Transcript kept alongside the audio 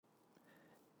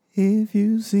If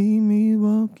you see me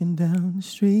walking down the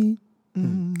street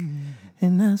and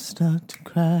I start to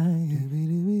cry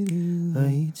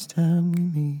each time we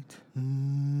meet,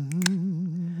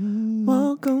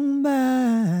 walk on by.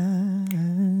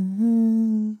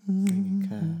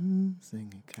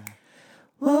 Sing it, Kai.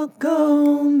 Walk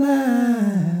on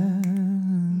by.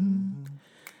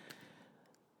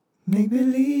 Make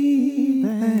believe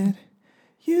that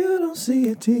you don't see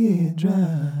a teardrops.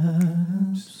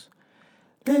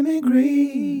 Let me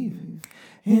grieve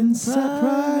inside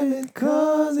private,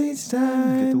 'cause each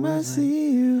time I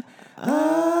see you,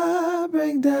 I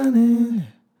break down and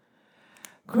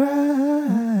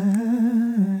cry.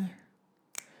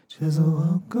 Just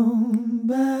walk on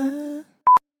by.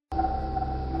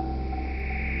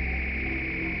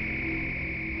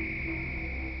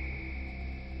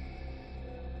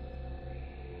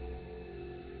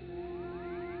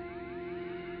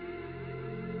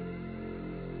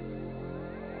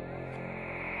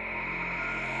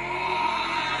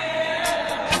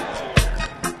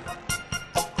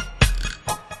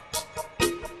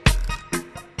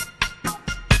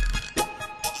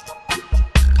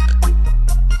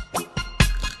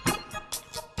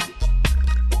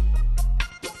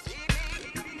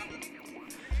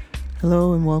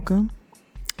 Hello and welcome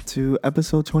to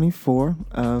episode 24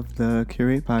 of the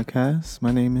Curate Podcast.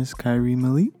 My name is Kyrie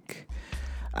Malik.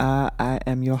 I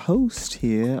am your host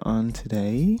here on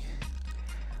today.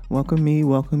 Welcome me,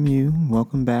 welcome you,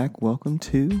 welcome back, welcome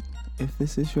to, if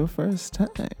this is your first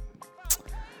time.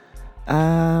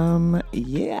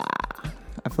 Yeah.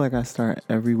 I feel like I start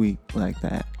every week like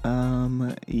that.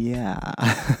 Yeah.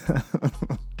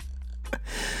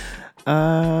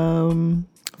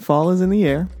 Fall is in the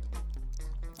air.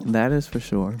 That is for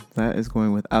sure. That is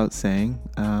going without saying.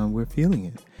 We're feeling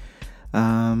it.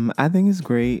 I think it's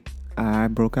great. I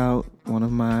broke out one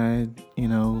of my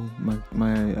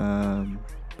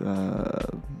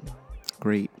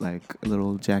great like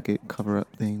little jacket cover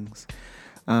up things.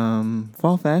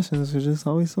 Fall fashions are just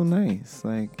always so nice.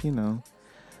 Like, yeah,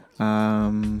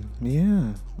 I'm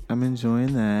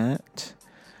enjoying that.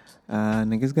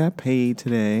 Niggas got paid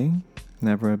today.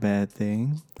 Never a bad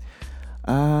thing.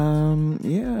 And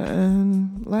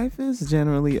life is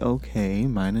generally okay,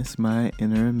 minus my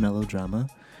inner melodrama,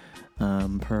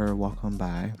 per Walk On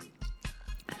By.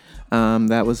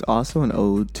 That was also an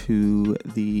ode to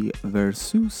the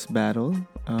Versus battle,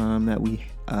 that we,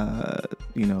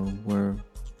 were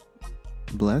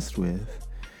blessed with.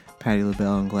 Patti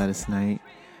LaBelle and Gladys Knight,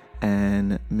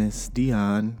 and Miss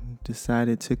Dion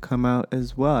decided to come out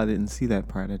as well. I didn't see that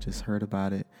part, I just heard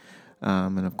about it.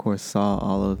 And of course saw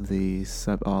all of the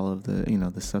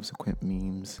subsequent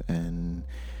memes and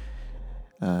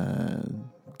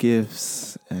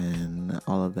GIFs and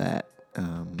all of that.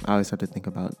 I always have to think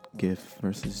about GIF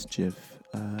versus GIF.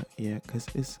 Because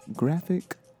it's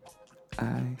graphic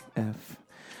IF.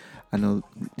 I know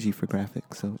G for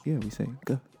graphic, so yeah, we say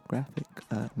graphic,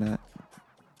 not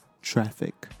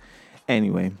traffic.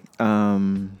 Anyway,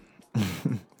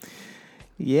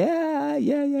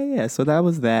 Yeah. So that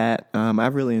was that. I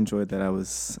really enjoyed that. I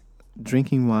was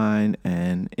drinking wine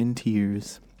and in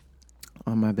tears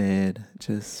on my bed,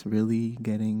 just really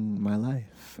getting my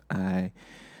life. I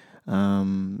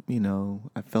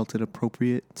felt it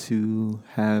appropriate to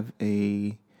have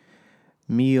a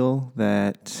meal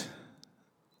that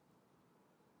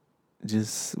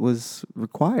just was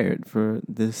required for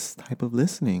this type of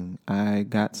listening. I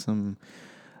got some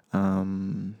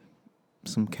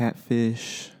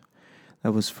catfish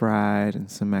that was fried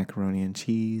and some macaroni and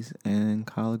cheese and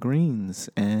collard greens,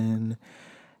 and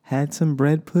had some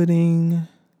bread pudding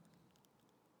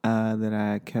that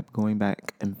I kept going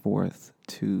back and forth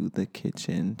to the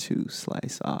kitchen to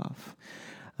slice off.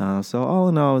 So all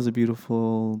in all, it was a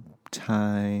beautiful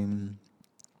time.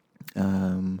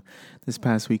 This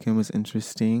past weekend was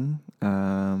interesting.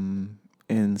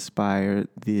 Inspired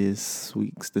this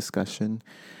week's discussion.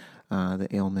 The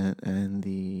ailment and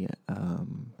the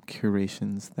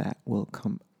curations that will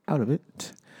come out of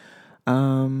it.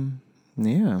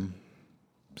 Yeah.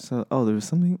 So, there was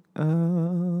something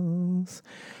else.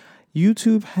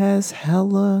 YouTube has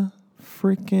hella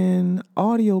freaking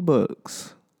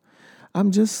audiobooks.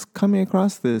 I'm just coming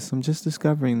across this. I'm just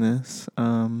discovering this.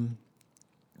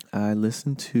 I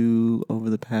listened to, over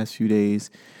the past few days,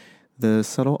 The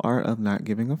Subtle Art of Not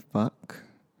Giving a Fuck.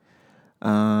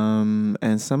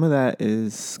 And some of that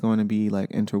is going to be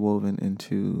like interwoven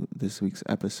into this week's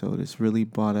episode. It's really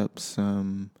brought up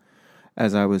some,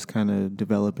 as I was kind of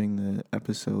developing the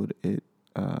episode, it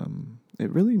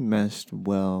really meshed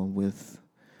well with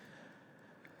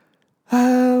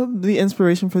the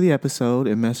inspiration for the episode,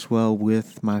 it meshed well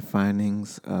with my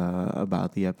findings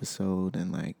about the episode,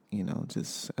 and like,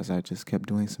 just as I just kept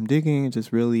doing some digging, it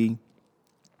just really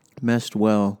meshed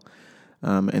well,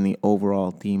 and the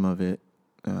overall theme of it,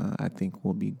 I think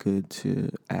will be good to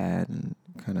add and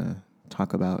kind of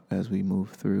talk about as we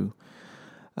move through.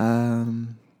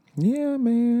 Yeah,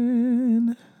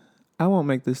 man. I won't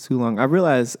make this too long. I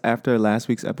realized after last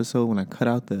week's episode, when I cut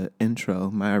out the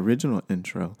intro, my original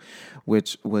intro,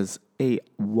 which was a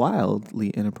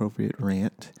wildly inappropriate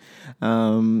rant,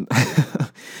 wildly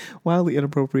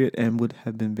inappropriate, and would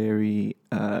have been very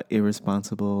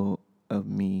irresponsible of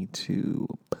me to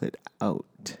put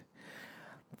out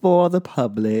for the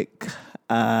public.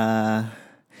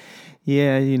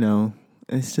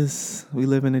 It's just, we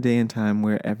live in a day and time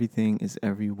where everything is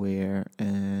everywhere,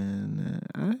 and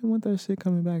I didn't want that shit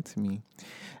coming back to me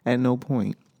at no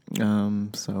point.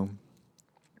 So,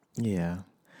 yeah.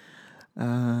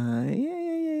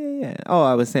 Yeah. Oh,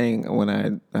 I was saying when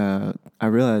I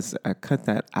realized I cut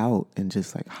that out, and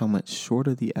just like how much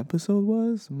shorter the episode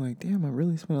was, I'm like, damn, I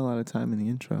really spent a lot of time in the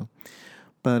intro.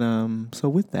 But, so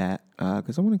with that,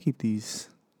 because I want to keep these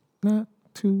not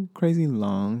too crazy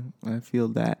long. I feel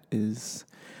that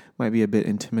might be a bit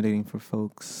intimidating for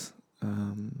folks.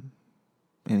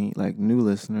 Any like new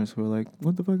listeners who are like,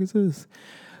 what the fuck is this?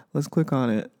 Let's click on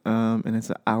it. And it's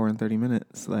an hour and 30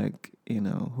 minutes. Like,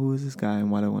 who is this guy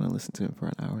and why do I want to listen to him for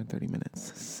an hour and 30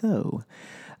 minutes? So,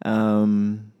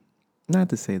 not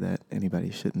to say that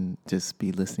anybody shouldn't just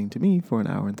be listening to me for an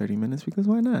hour and 30 minutes, because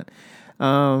why not?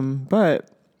 But,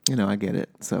 I get it.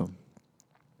 So,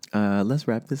 let's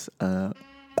wrap this up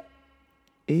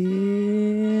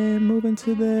and move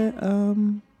into the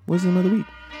wisdom of the week.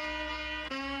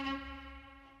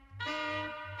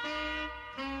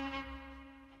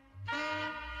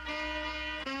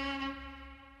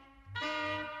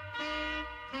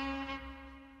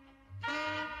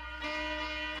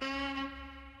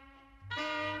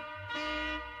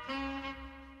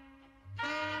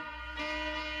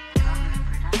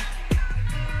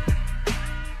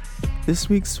 This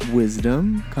week's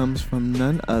wisdom comes from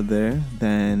none other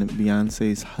than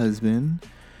Beyonce's husband,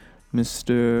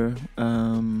 Mr.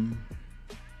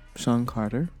 Sean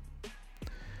Carter,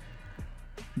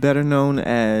 better known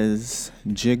as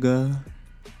Jigga,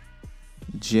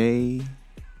 J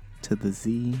to the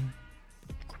Z.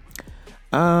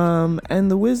 And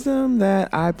the wisdom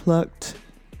that I plucked,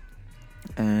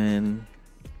 and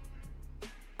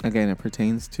again, it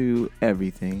pertains to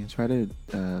everything. I try to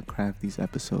craft these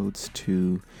episodes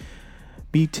to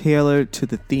be tailored to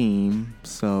the theme,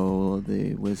 so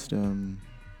the wisdom,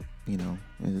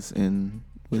 is in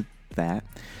with that.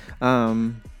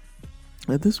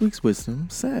 This week's wisdom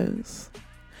says,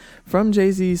 from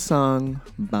Jay-Z's song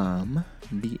BAM,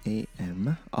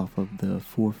 B-A-M, off of the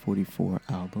 444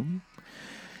 album,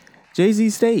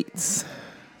 Jay-Z states,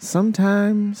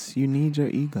 sometimes you need your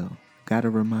ego. Gotta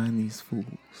remind these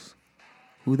fools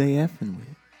who they effing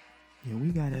with. Yeah, we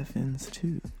got effings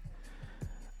too.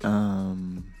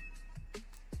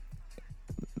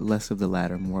 Less of the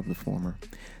latter, more of the former.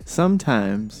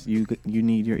 Sometimes you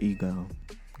need your ego.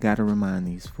 Gotta remind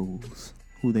these fools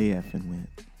who they effing with.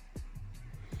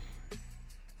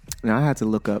 Now I had to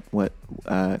look up what,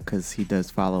 because he does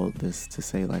follow this to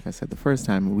say, like I said the first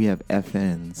time, we have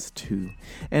FNs too.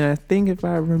 And I think if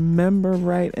I remember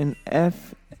right, an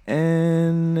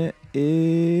FN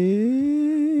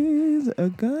is a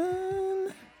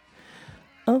gun,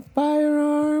 a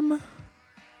firearm,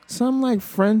 some like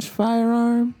French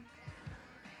firearm.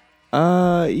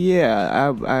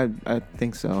 Yeah, I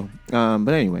think so. But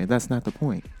anyway, that's not the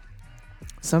point.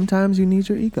 Sometimes you need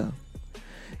your ego.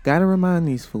 Gotta remind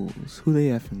these fools who they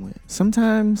effing with.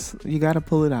 Sometimes you gotta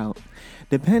pull it out.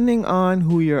 Depending on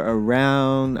who you're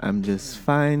around, I'm just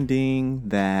finding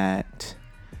that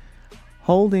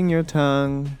holding your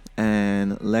tongue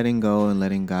and letting go and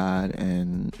letting God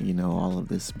and, all of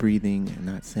this breathing and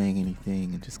not saying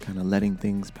anything and just kind of letting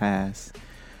things pass.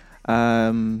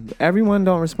 Everyone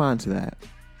don't respond to that.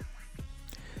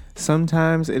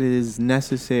 Sometimes it is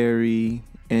necessary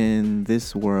in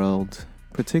this world,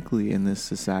 particularly in this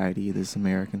society, this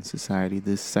American society,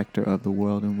 this sector of the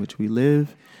world in which we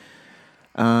live,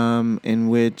 in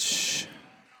which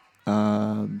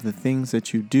the things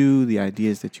that you do, the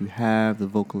ideas that you have, the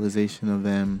vocalization of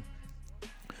them,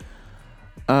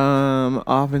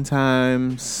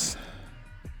 oftentimes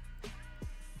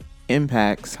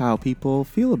impacts how people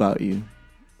feel about you.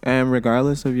 And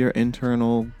regardless of your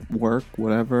internal work,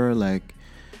 whatever, like,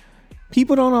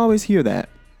 people don't always hear that.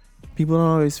 People don't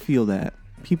always feel that.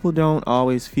 people don't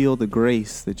always feel the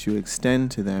grace that you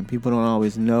extend to them. People don't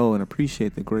always know and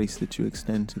appreciate the grace that you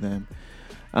extend to them.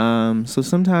 So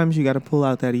sometimes you got to pull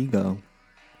out that ego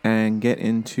and get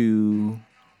into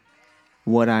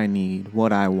what I need,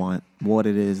 what I want, what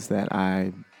it is that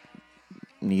I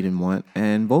need and want,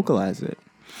 and vocalize it.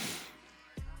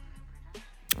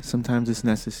 Sometimes it's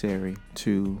necessary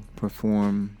to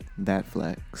perform that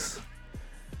flex.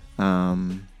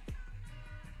 Yeah.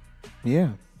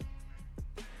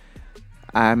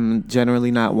 I'm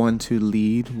generally not one to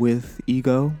lead with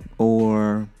ego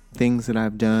or things that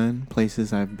I've done,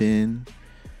 places I've been,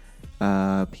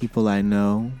 people I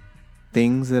know,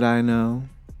 things that I know.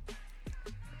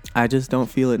 I just don't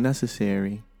feel it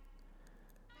necessary.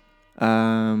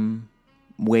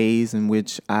 Ways in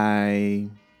which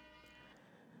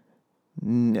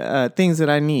things that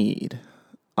I need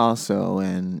also.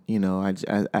 And,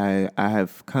 I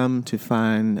have come to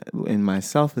find in my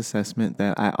self-assessment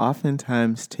that I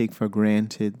oftentimes take for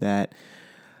granted that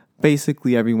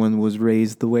basically everyone was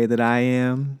raised the way that I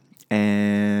am.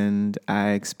 And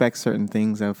I expect certain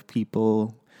things of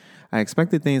people. I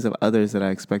expect the things of others that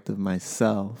I expect of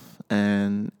myself.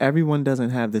 And everyone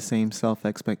doesn't have the same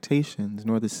self-expectations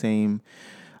nor the same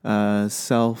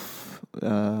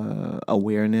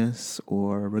self-awareness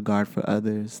or regard for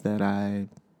others that I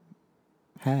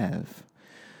have.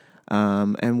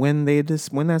 And when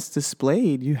that's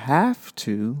displayed, you have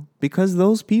to, because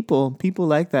those people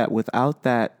like that, without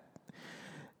that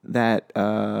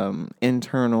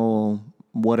internal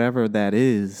whatever that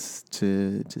is,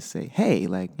 to say, hey,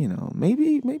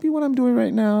 maybe what I'm doing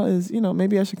right now is,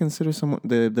 maybe I should consider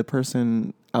the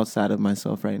person outside of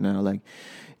myself right now.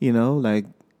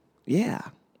 Yeah.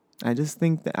 I just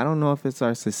think that, I don't know if it's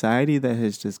our society that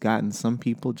has just gotten some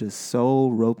people just so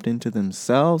roped into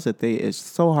themselves that it's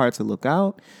so hard to look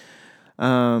out,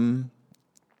 or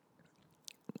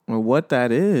what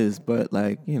that is. But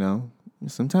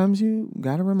sometimes you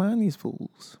gotta remind these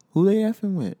fools who they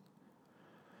effing with.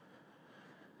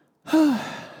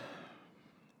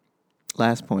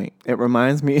 Last point. It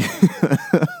reminds me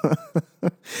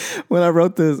when I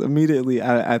wrote this, immediately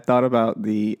I thought about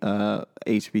the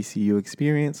HBCU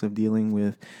experience of dealing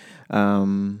with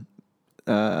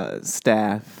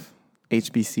staff,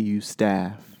 HBCU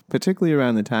staff, particularly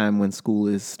around the time when school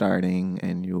is starting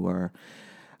and you are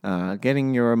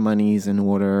getting your monies in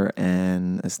order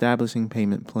and establishing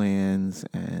payment plans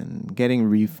and getting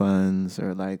refunds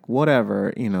or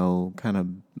whatever, kind of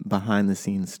behind the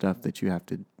scenes stuff that you have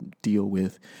to deal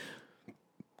with,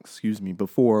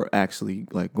 before actually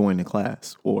going to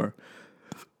class or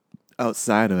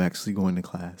outside of actually going to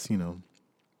class,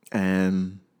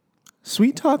 and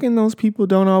sweet talking those people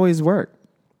don't always work.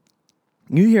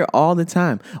 You hear all the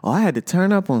time, oh, I had to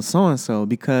turn up on so-and-so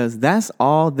because that's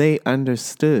all they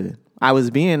understood. I was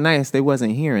being nice. They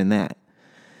wasn't hearing that.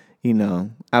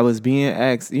 I was being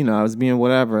I was being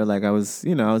whatever. I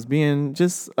was being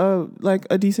just a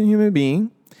decent human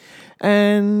being.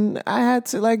 And I had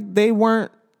to, they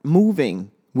weren't moving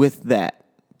with that.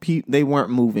 They weren't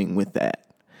moving with that.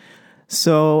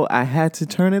 So I had to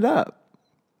turn it up.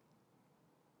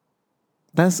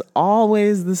 That's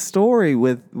always the story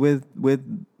with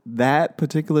that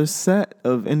particular set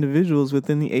of individuals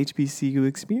within the HBCU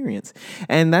experience.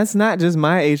 And that's not just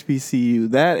my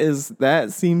HBCU.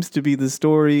 That seems to be the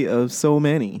story of so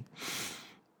many.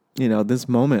 This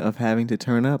moment of having to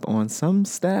turn up on some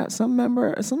staff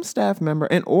member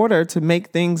in order to make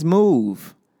things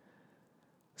move.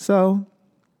 So,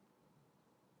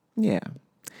 yeah.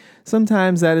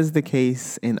 Sometimes that is the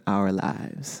case in our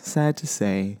lives. Sad to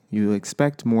say, you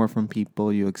expect more from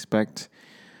people. You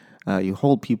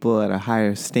hold people at a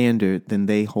higher standard than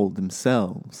they hold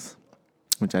themselves,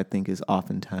 which I think is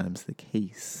oftentimes the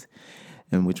case,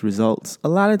 and which results a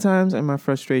lot of times in my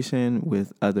frustration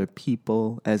with other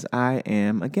people, as I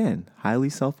am, again, highly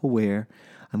self-aware.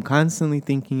 I'm constantly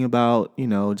thinking about,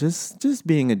 just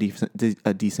being a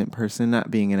decent person,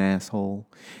 not being an asshole.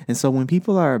 And so when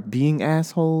people are being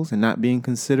assholes and not being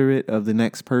considerate of the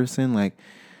next person,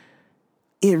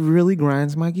 it really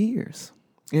grinds my gears.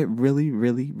 It really,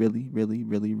 really, really, really,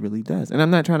 really, really does. And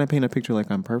I'm not trying to paint a picture like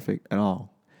I'm perfect at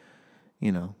all.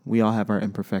 We all have our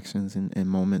imperfections and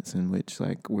moments in which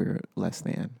we're less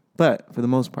than. But for the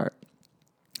most part,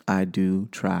 I do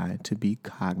try to be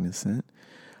cognizant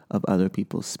of other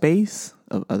people's space,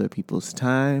 of other people's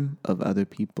time, of other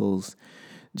people's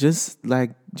just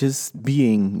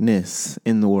beingness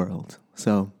in the world.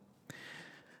 So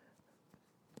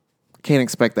can't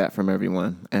expect that from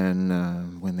everyone.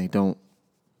 And when they don't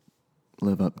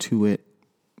live up to it,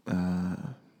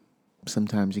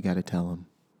 sometimes you got to tell them.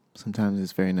 Sometimes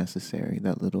it's very necessary,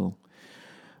 that little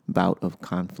bout of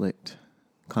conflict.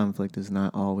 Conflict is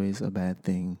not always a bad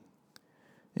thing.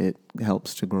 It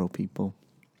helps to grow people.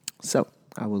 So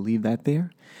I will leave that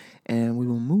there, and we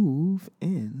will move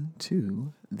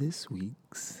into this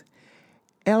week's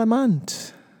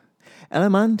element.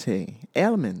 Elemente.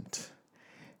 Element.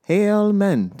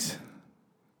 Ailment.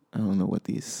 I don't know what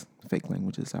these fake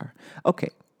languages are.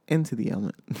 Okay, into the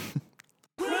element.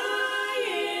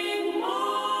 Crying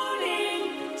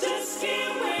morning, just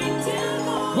can't wait till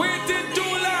morning. Waiting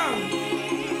too long.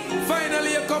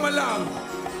 Finally you come along.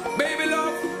 Baby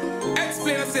love,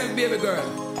 explain yourself, baby girl.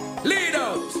 Lead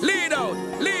out, lead out,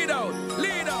 lead out,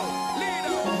 lead out, lead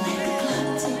out. Like a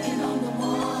clock ticking on the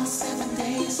wall, 7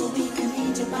 days a week, I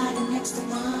need your body next to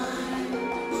mine.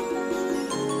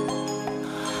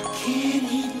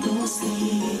 Can't eat no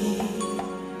sleep.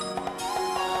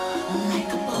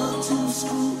 Like a ball to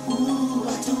screw, ooh,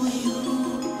 I do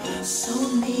you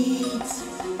so neat.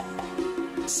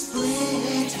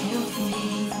 Split your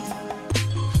feet.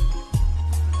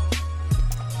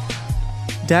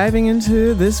 Diving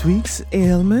into this week's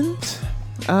ailment,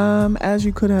 as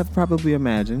you could have probably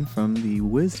imagined from the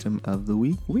wisdom of the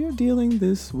week, we are dealing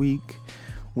this week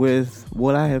with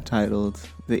what I have titled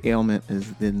the ailment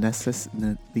is the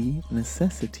necessity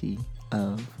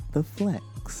of the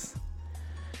flex.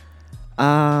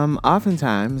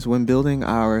 Oftentimes, when building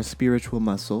our spiritual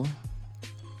muscle,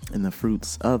 and the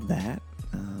fruits of that,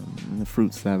 the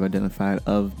fruits that I've identified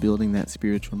of building that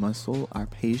spiritual muscle are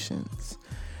patience,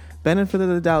 benefit of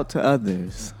the doubt to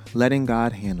others, letting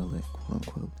God handle it, quote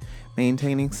unquote,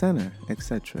 maintaining center,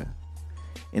 etc.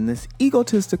 In this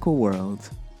egotistical world,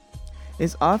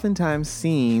 it's oftentimes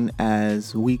seen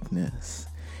as weakness,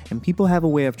 and people have a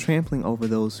way of trampling over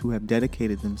those who have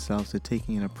dedicated themselves to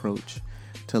taking an approach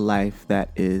to life that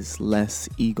is less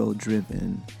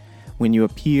ego-driven. When you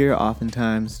appear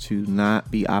oftentimes to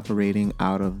not be operating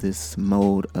out of this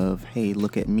mode of, hey,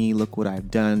 look at me, look what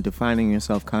I've done, defining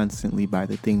yourself constantly by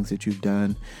the things that you've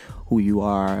done, who you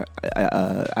are,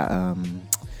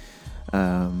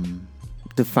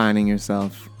 defining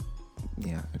yourself.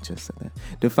 Yeah, I just said that.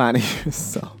 Defining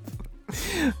yourself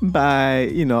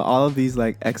by, all of these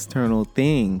like external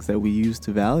things that we use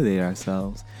to validate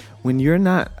ourselves. When you're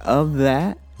not of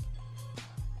that,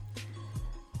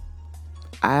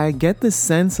 I get the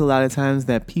sense a lot of times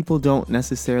that people don't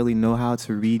necessarily know how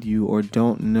to read you or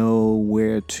don't know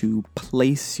where to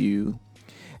place you.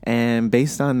 And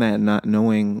based on that, not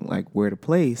knowing like where to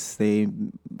place, they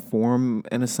form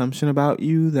an assumption about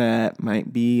you that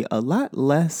might be a lot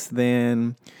less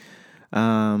than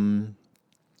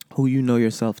who you know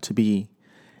yourself to be.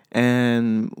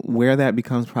 And where that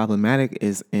becomes problematic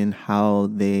is in how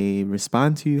they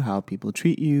respond to you, how people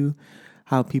treat you,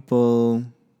 how people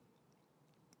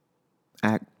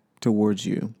act towards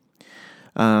you.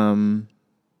 And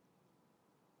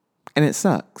it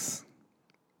sucks.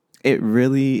 It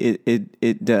really,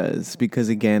 it does. Because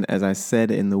again, as I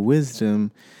said in the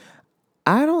wisdom,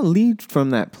 I don't lead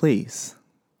from that place.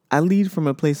 I lead from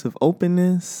a place of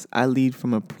openness. I lead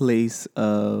from a place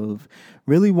of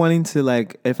really wanting to,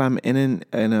 like, if I'm in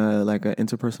a like an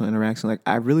interpersonal interaction, like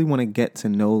I really want to get to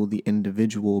know the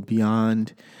individual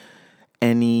beyond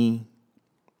any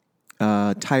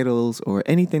titles or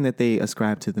anything that they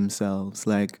ascribe to themselves.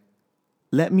 Like,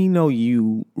 let me know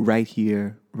you right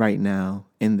here, right now,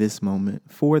 in this moment,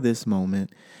 for this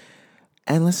moment.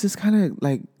 And let's just kind of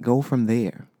like go from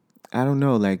there. I don't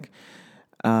know, like,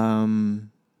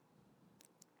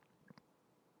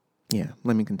 yeah,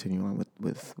 let me continue on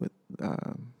with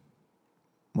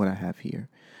what I have here.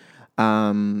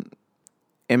 In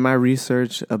my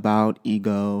research about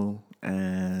ego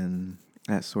and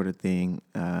that sort of thing,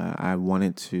 I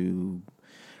wanted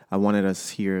us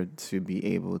here to be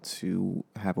able to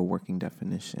have a working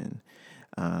definition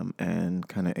and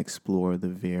kind of explore the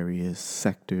various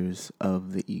sectors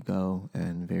of the ego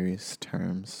and various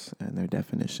terms and their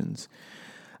definitions.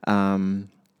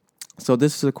 So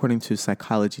this is according to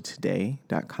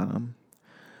psychologytoday.com.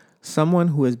 Someone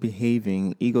who is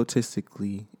behaving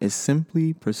egotistically is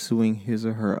simply pursuing his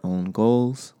or her own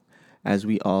goals, as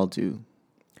we all do.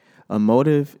 A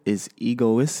motive is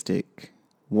egoistic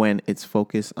when it's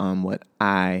focused on what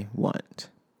I want.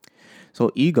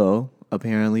 So ego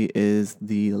apparently is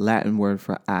the Latin word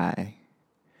for I.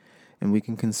 And we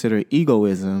can consider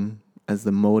egoism as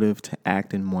the motive to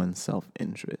act in one's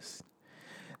self-interest.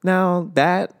 Now,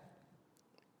 that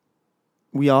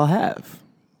we all have.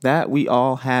 That we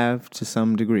all have to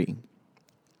some degree.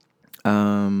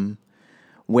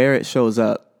 Where it shows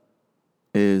up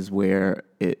is where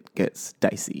it gets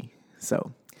dicey.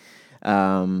 So,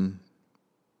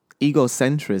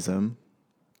 egocentrism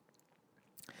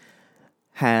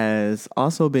has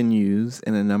also been used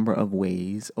in a number of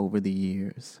ways over the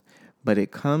years, but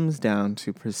it comes down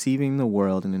to perceiving the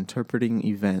world and interpreting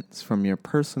events from your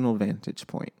personal vantage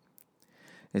point.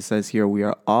 It says here, we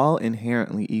are all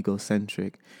inherently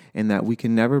egocentric in that we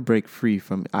can never break free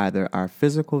from either our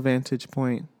physical vantage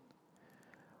point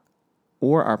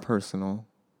or our personal,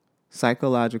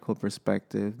 psychological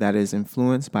perspective that is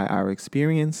influenced by our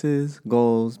experiences,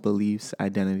 goals, beliefs,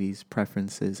 identities,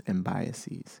 preferences, and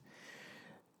biases.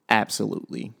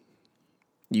 Absolutely.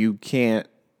 You can't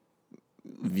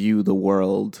view the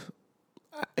world.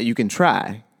 You can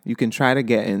try. You can try to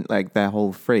get in, like that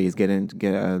whole phrase, take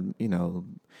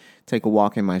a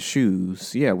walk in my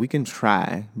shoes. Yeah, we can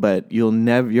try, but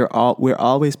we're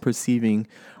always perceiving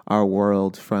our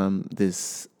world from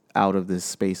this, out of this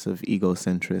space of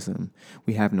egocentrism.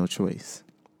 We have no choice.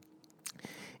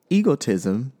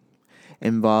 Egotism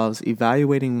involves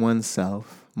evaluating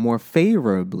oneself more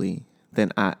favorably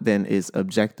than is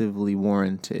objectively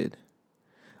warranted.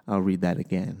 I'll read that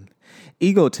again.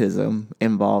 Egotism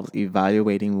involves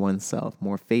evaluating oneself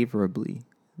more favorably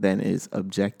than is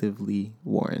objectively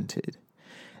warranted.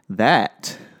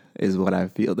 That is what I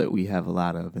feel that we have a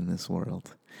lot of in this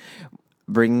world.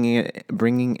 Bringing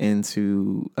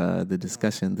into the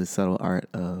discussion the subtle art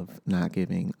of not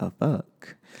giving a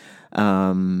fuck.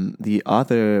 The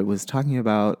author was talking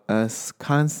about us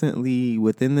constantly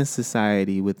within this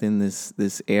society, within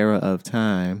this era of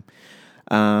time,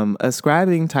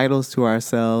 ascribing titles to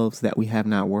ourselves that we have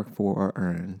not worked for or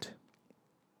earned.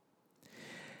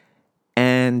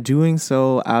 And doing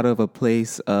so out of a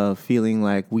place of feeling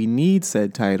like we need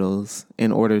said titles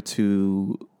in order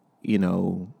to,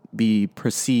 be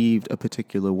perceived a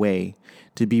particular way,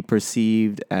 to be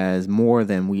perceived as more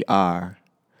than we are,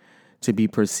 to be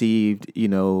perceived,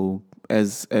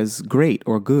 as great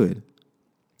or good.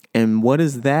 And what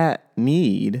does that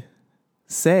need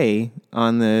say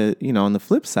on the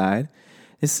flip side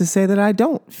is to say that I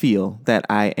don't feel that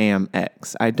I am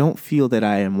X. I don't feel that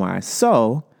I am Y.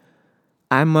 So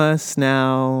I must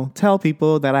now tell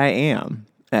people that I am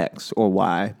X or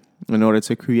Y in order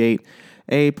to create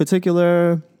a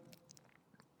particular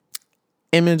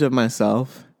image of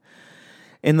myself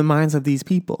in the minds of these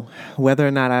people, whether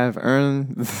or not I've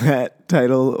earned that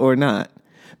title or not.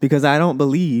 Because I don't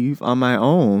believe on my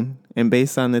own, and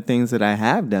based on the things that I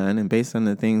have done, and based on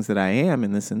the things that I am,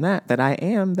 and this and that I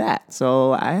am that.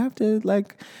 So I have to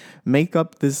make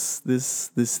up this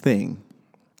thing.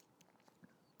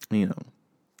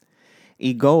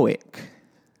 Egoic.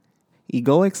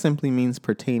 Egoic simply means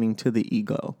pertaining to the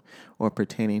ego or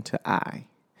pertaining to I.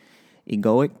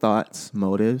 Egoic thoughts,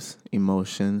 motives,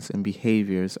 emotions, and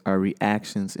behaviors are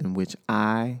reactions in which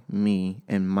I, me,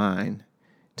 and mine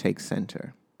take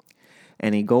center.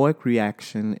 An egoic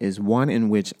reaction is one in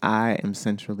which I am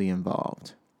centrally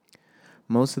involved.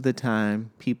 Most of the time,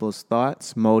 people's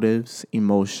thoughts, motives,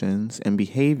 emotions, and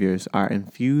behaviors are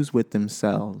infused with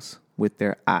themselves, with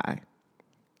their I.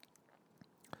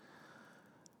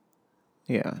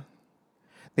 Yeah.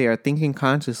 They are thinking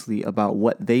consciously about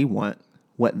what they want,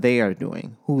 what they are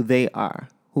doing, who they are,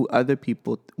 what other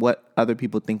people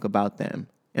think about them,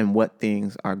 and what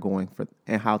things are going for,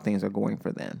 and how things are going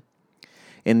for them.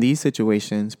 In these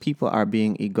situations, people are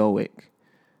being egoic.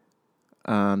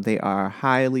 They are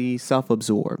highly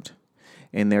self-absorbed,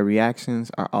 and their reactions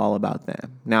are all about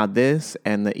them. Now, this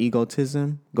and the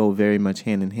egotism go very much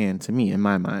hand in hand to me, in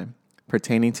my mind.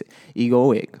 Pertaining to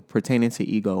egoic, pertaining to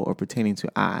ego, or pertaining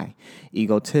to I.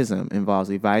 Egotism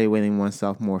involves evaluating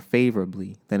oneself more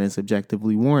favorably than is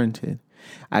objectively warranted.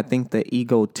 I think the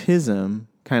egotism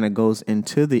kind of goes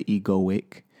into the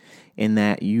egoic in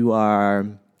that you are,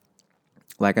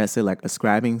 like I said,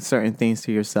 ascribing certain things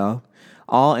to yourself,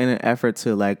 all in an effort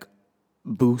to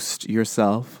boost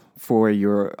yourself for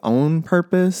your own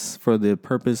purpose, for the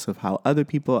purpose of how other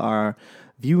people are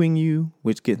viewing you,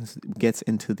 which gets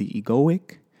into the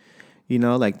egoic.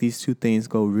 These two things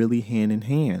go really hand in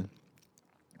hand.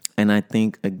 And I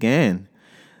think, again,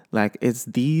 it's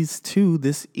these two,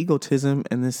 this egotism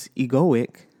and this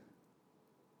egoic,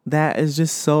 that is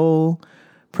just so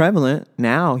prevalent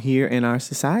now here in our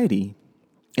society,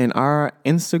 in our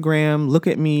Instagram look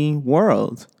at me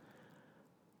world.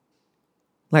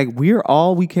 We're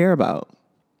all we care about.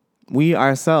 We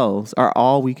ourselves are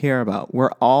all we care about.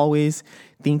 We're always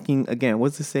thinking, again,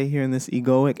 what's to say here in this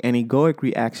egoic? An egoic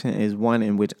reaction is one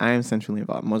in which I am centrally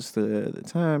involved. Most of the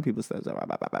time, people say, blah, blah,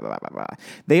 blah, blah, blah, blah.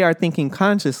 They are thinking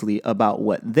consciously about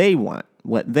what they want,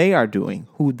 what they are doing,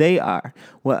 who they are,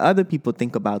 what other people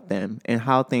think about them, and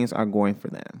how things are going for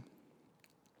them.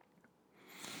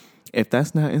 If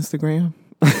that's not Instagram,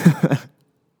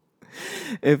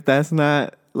 if that's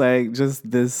not like just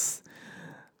this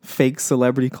fake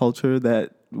celebrity culture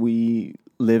that we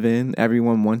live in,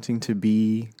 everyone wanting to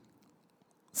be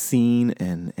seen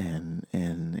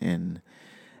and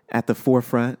at the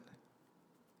forefront.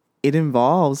 It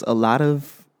involves a lot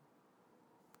of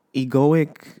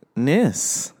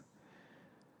egoicness.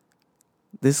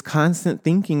 This constant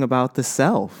thinking about the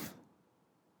self.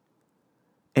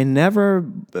 And never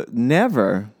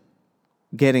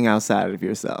getting outside of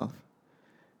yourself.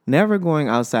 Never going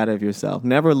outside of yourself.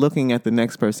 Never looking at the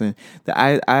next person.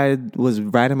 I was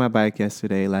riding my bike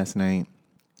last night,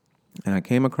 and I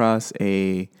came across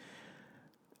I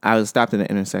was stopped at an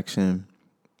intersection,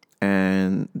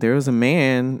 and there was a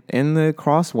man in the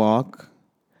crosswalk,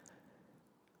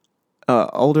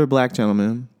 older black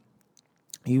gentleman.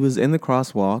 He was in the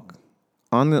crosswalk,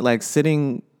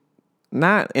 sitting,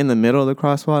 not in the middle of the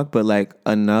crosswalk, but like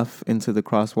enough into the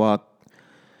crosswalk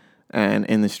and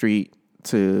in the street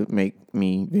to make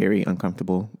me very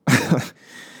uncomfortable.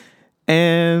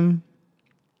 And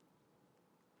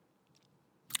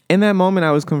in that moment,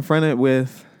 I was confronted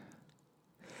with,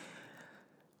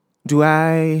 do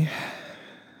I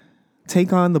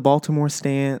take on the Baltimore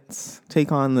stance,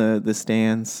 take on the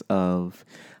stance of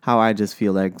how I just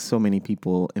feel like so many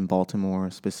people in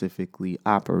Baltimore specifically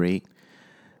operate?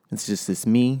 It's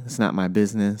me, it's not my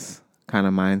business kind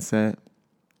of mindset.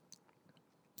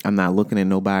 I'm not looking at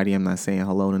nobody. I'm not saying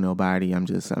hello to nobody. I'm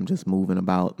just moving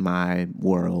about my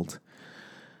world.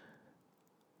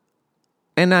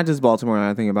 And not just Baltimore, when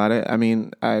I think about it. I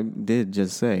mean, I did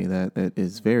just say that it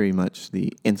is very much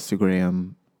the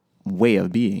Instagram way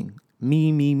of being.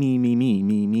 Me, me, me, me, me,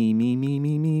 me, me, me, me,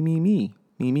 me, me, me, me,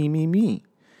 me, me, me, me.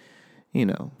 You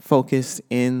know, focused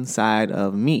inside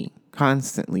of me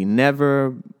constantly,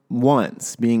 never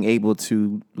once being able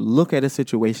to look at a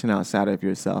situation outside of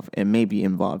yourself and maybe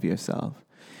involve yourself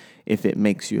if it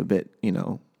makes you a bit,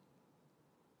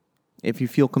 if you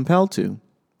feel compelled to.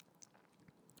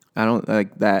 I don't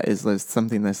like that is like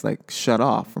something that's like shut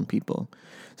off from people.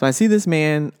 So I see this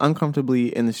man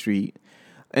uncomfortably in the street,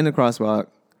 in the crosswalk.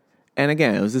 And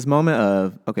again, it was this moment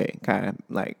of, okay, kind of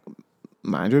like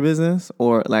mind your business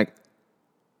or like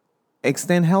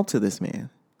extend help to this man.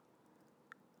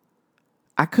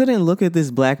 I couldn't look at this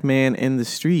black man in the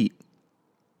street,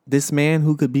 this man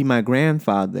who could be my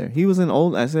grandfather. He was he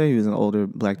was an older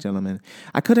black gentleman.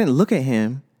 I couldn't look at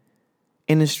him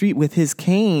in the street with his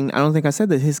cane. I don't think I said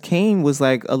that. His cane was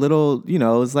like a little, it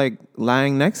was like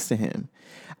lying next to him.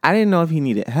 I didn't know if he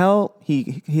needed help.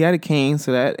 He had a cane,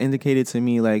 so that indicated to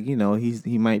me like,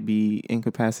 he might be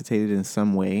incapacitated in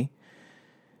some way,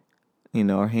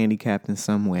 or handicapped in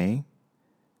some way.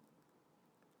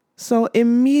 So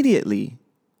immediately,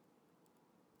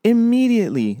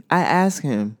 I asked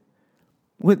him,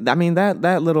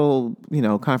 that little,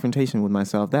 confrontation with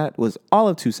myself, that was all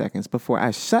of 2 seconds before I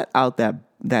shut out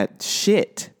that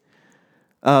shit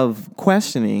of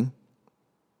questioning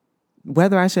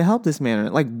whether I should help this man or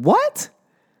not. Like, what?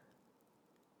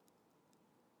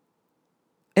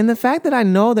 And the fact that I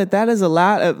know that is a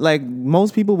lot of, like,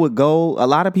 most people would go, a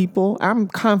lot of people, I'm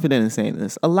confident in saying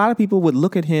this, a lot of people would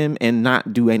look at him and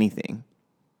not do anything.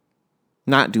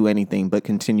 Not do anything but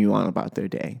continue on about their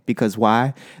day. Because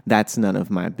why? That's none of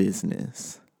my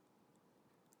business.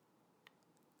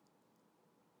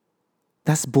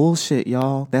 That's bullshit,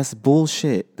 y'all. That's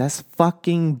bullshit. That's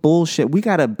fucking bullshit. We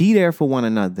gotta be there for one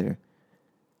another.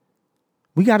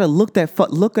 We gotta look at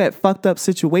fucked up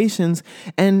situations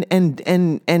and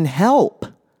help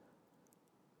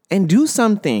and do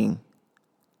something.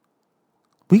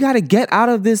 We gotta get out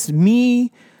of this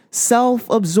me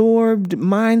self-absorbed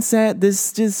mindset,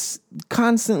 this just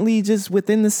constantly just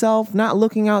within the self, not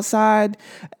looking outside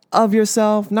of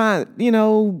yourself, not,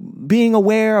 being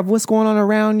aware of what's going on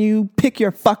around you. Pick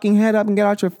your fucking head up and get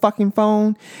out your fucking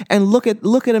phone and look at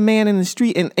a man in the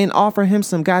street and offer him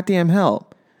some goddamn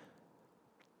help.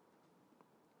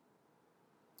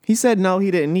 He said no,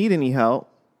 he didn't need any help.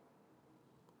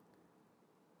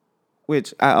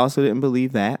 Which I also didn't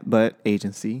believe that, but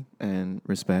agency and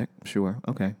respect, sure,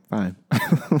 okay, fine.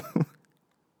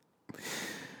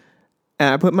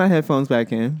 And I put my headphones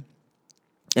back in,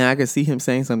 and I could see him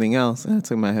saying something else, and I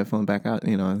took my headphone back out,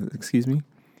 excuse me.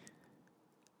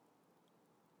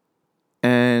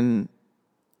 And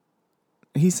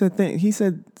he said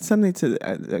something to,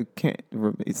 I can't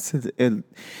remember,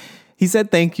 he said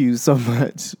thank you so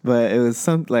much, but it was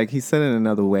something like he said it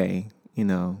another way,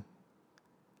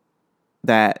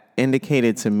 that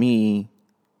indicated to me,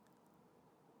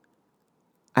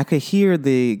 I could hear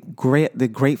the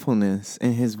gratefulness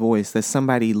in his voice that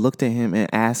somebody looked at him and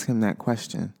asked him that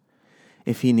question,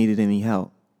 if he needed any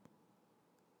help.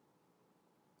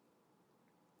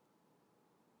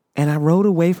 And I rode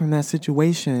away from that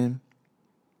situation.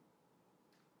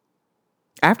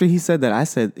 After he said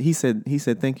that, he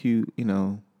said, thank you,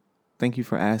 thank you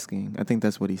for asking. I think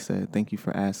that's what he said. Thank you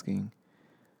for asking.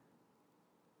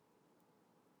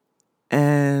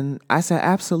 And I said,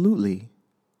 absolutely.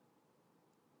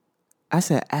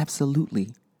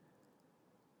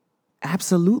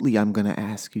 Absolutely, I'm going to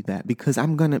ask you that because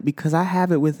I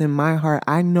have it within my heart.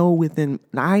 I know,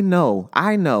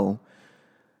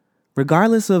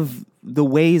 regardless of the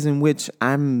ways in which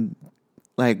I'm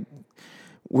like,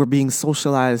 we're being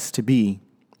socialized to be,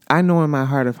 I know in my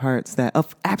heart of hearts that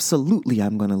absolutely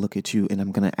I'm going to look at you and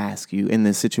I'm going to ask you in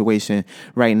this situation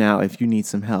right now if you need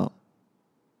some help.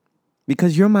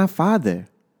 Because you're my father.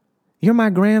 You're my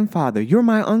grandfather. You're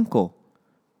my uncle.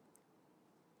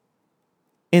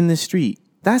 In the street.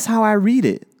 That's how I read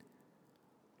it.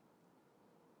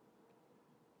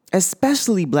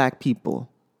 Especially black people.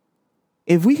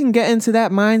 If we can get into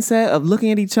that mindset of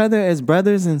looking at each other as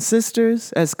brothers and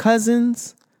sisters, as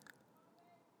cousins,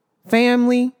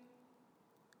 family,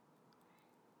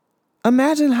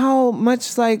 imagine how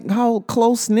much how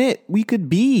close knit we could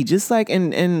be, just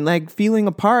and like feeling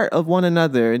a part of one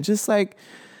another and just like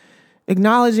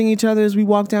acknowledging each other as we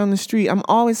walk down the street. I'm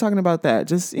always talking about that.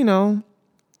 Just,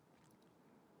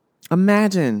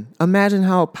 imagine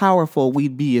how powerful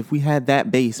we'd be if we had that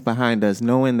base behind us,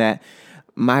 knowing that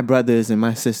my brothers and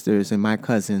my sisters and my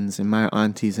cousins and my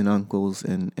aunties and uncles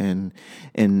and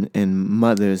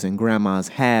mothers and grandmas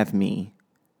have me.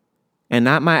 And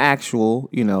not my actual,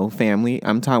 family.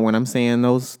 I'm talking when I'm saying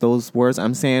those words,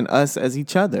 I'm saying us as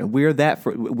each other. We are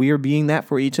being that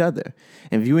for each other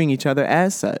and viewing each other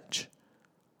as such.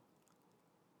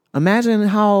 Imagine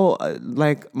how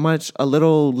much a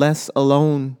little less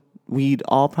alone we'd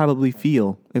all probably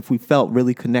feel if we felt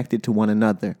really connected to one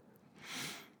another.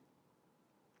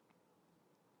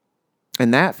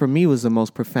 And that for me was the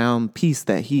most profound piece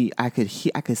that I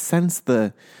could sense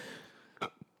the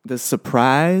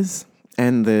surprise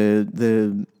and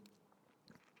the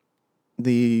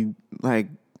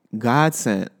God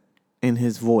sent in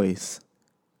his voice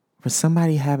for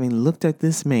somebody having looked at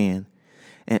this man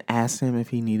and asked him if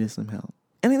he needed some help.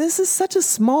 I mean, this is such a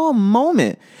small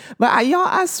moment, but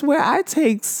I swear I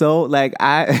take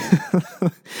I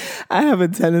have a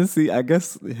tendency, I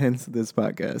guess, hence this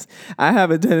podcast. I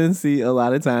have a tendency a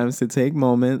lot of times to take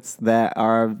moments that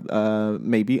are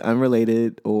maybe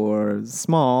unrelated or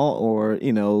small or,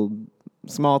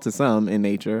 small to some in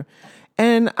nature.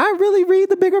 And I really read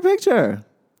the bigger picture.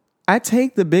 I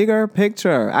take the bigger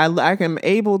picture. I am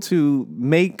able to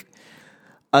make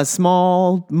a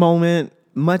small moment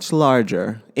much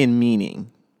larger in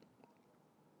meaning.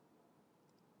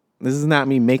 This is not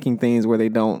me making things where they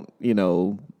don't,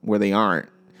 where they aren't.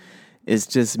 It's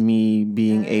just me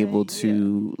being able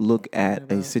to look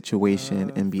at a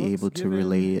situation and be able to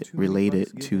relate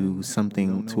it to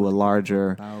something, to a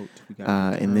larger,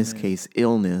 in this case,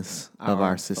 illness of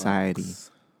our society.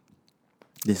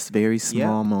 This very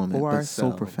small moment, but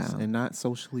so profound and not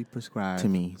socially prescribed to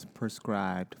me.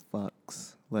 Prescribed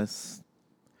fucks.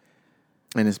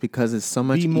 And it's because it's so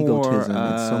much egotism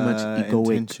and so much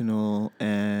egoic intentional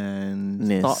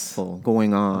and thoughtful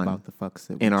going on about the fucks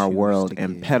that in our world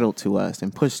and peddled to us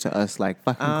and pushed to us like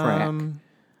fucking crack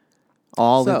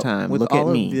all the time. Look at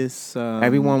me.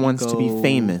 Everyone wants to be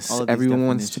famous. Everyone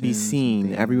wants to be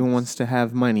seen. Everyone wants to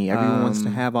have money. Everyone wants to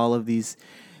have all of these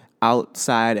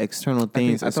outside external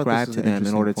things ascribed to them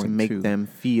in order to make them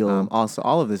feel. Also,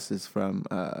 all of this is from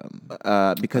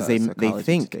because they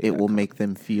think it will make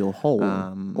them feel whole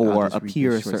or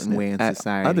appear a certain way in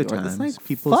society. Other times, like,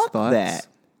 people's thoughts, that.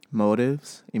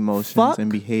 Motives, emotions,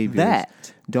 and behaviors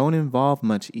don't involve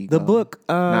much ego. The book,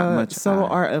 not much Subtle I.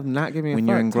 Art of Not Giving a When Fuck,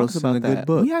 you're engrossed in a good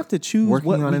book, we have to choose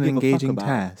working on an an engaging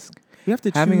task, We have to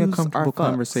having choose a comfortable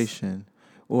conversation,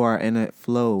 or in a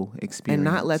flow experience, and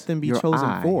not let them be your chosen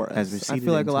eye for has us. I receded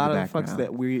feel like a into lot the of the fucks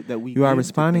background. that we You are give to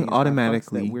responding things are fucks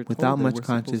automatically that we're told without that much we're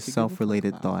conscious supposed to give a fuck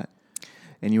self-related about. thought.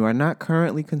 And you are not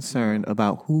currently concerned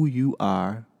about who you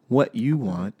are, what you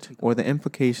want, or the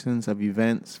implications of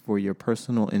events for your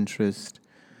personal interest,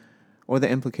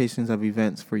 and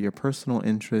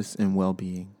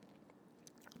well-being.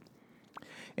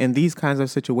 In these kinds of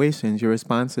situations, your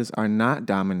responses are not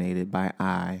dominated by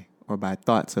I or by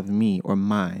thoughts of me or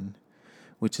mine,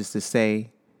 which is to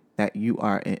say that you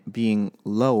are being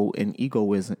low in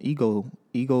egoicism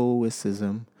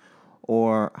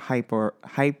or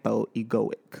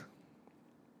hypo-egoic.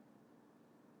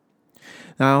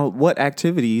 Now, what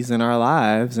activities in our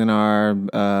lives, in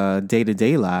our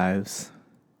day-to-day lives,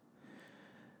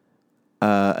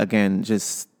 again,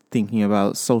 just thinking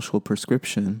about social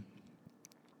prescription,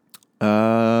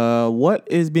 what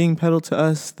is being peddled to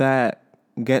us that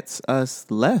gets us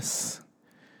less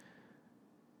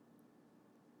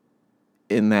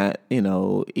in that,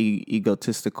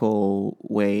 egotistical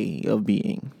way of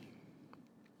being?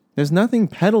 There's nothing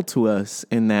peddled to us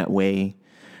in that way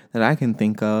that I can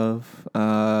think of,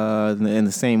 in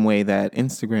the same way that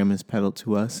Instagram is peddled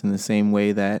to us, in the same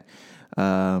way that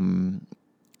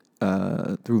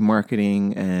through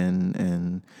marketing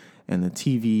and the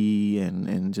TV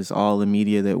and just all the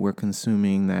media that we're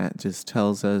consuming that just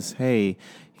tells us, hey,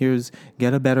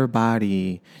 get a better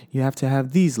body. You have to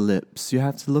have these lips. You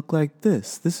have to look like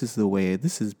this. This is the way.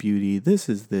 This is beauty. This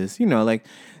is this.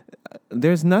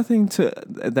 There's nothing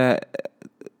that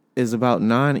is about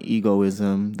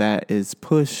non-egoism that is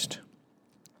pushed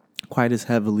quite as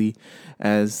heavily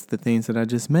as the things that I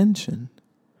just mentioned,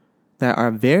 that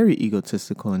are very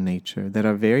egotistical in nature, that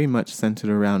are very much centered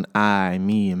around I,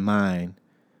 me, and mine.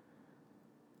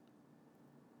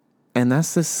 And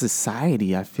that's the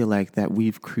society, I feel like, that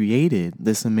we've created,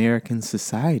 this American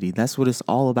society. That's what it's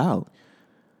all about.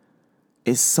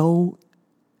 It's so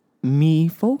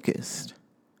me-focused.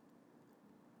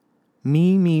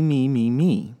 Me, me, me, me,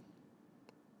 me.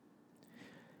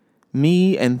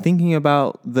 Me and thinking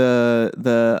about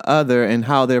the other and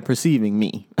how they're perceiving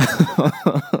me.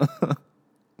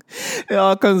 It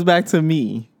all comes back to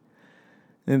me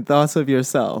and thoughts of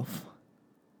yourself.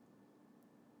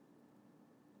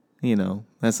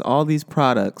 That's all these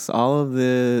products, all of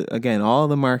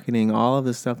the marketing, all of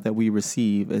the stuff that we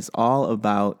receive is all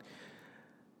about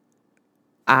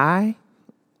I,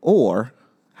 or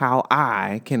how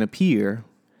I can appear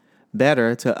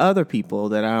better to other people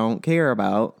that I don't care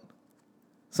about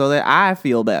so that I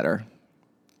feel better,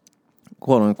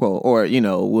 quote unquote, or,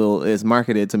 is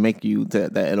marketed to make you,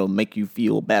 that it'll make you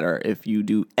feel better. If you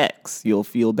do X, you'll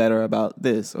feel better about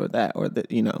this or that, or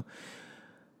that,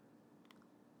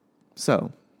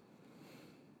 So,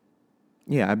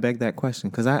 yeah, I beg that question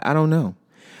because I don't know.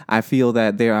 I feel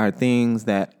that there are things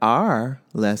that are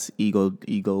less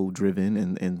ego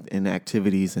driven and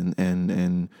activities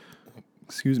and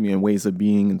excuse me, and ways of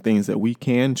being and things that we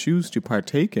can choose to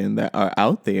partake in that are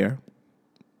out there.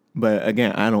 But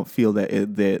again, I don't feel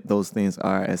that those things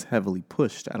are as heavily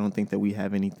pushed. I don't think that we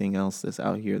have anything else that's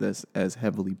out here that's as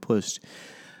heavily pushed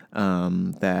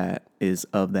that is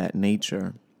of that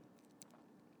nature.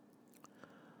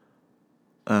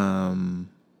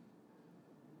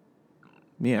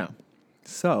 Yeah.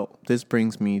 So this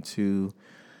brings me to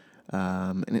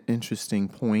an interesting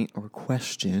point or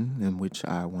question in which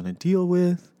I want to deal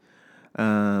with.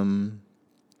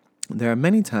 There are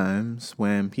many times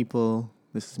when people,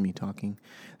 this is me talking,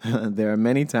 there are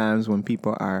many times when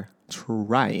people are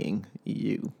trying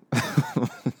you.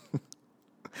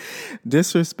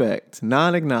 Disrespect,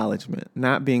 non-acknowledgement,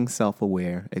 not being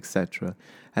self-aware, etc.,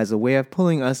 as a way of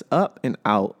pulling us up and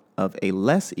out of a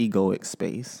less egoic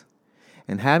space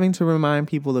and having to remind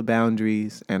people the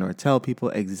boundaries and or tell people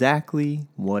exactly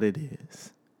what it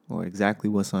is or exactly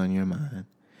what's on your mind.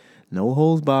 No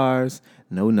holds bars,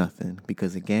 no nothing.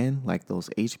 Because again, like those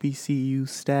HBCU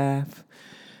staff,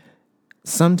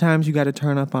 sometimes you got to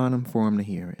turn up on them for them to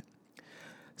hear it.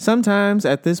 Sometimes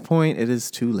at this point, it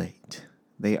is too late.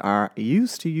 They are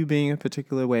used to you being a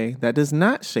particular way. That does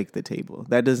not shake the table.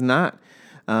 That does not,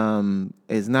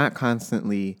 is not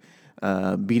constantly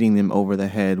beating them over the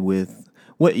head with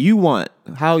what you want,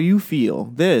 how you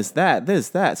feel, this,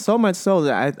 that. So much so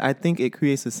that I think it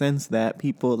creates a sense that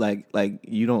people like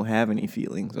you don't have any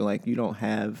feelings, or like you don't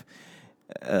have,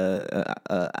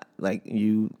 like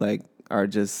you like are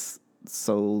just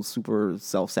so super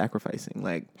self-sacrificing.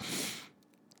 Like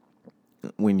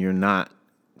when you're not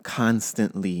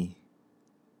constantly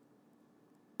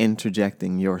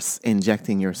injecting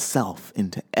yourself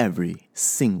into every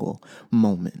single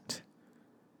moment.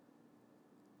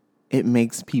 It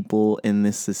makes people in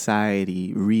this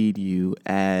society read you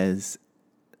as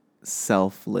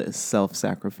selfless,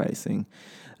 self-sacrificing,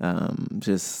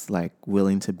 just like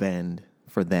willing to bend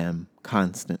for them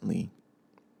constantly.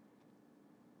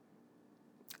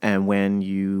 And when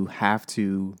you have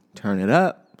to turn it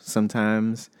up,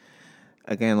 sometimes,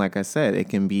 again, like I said, it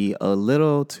can be a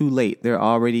little too late. They're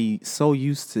already so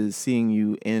used to seeing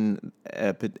you in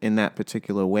that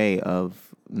particular way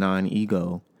of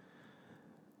non-ego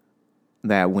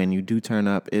that when you do turn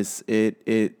up, it's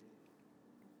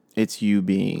you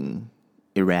being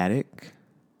erratic.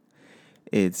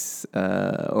 It's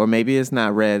or maybe it's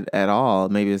not read at all.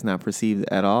 Maybe it's not perceived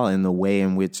at all in the way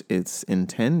in which it's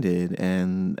intended,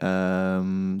 and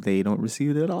they don't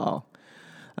receive it at all.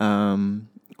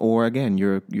 or again,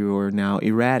 you're now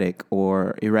erratic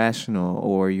or irrational,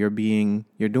 or you're doing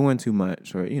too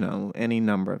much, or any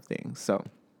number of things. So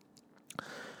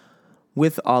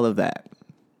with all of that,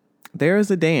 there is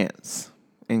a dance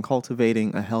in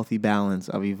cultivating a healthy balance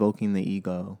of evoking the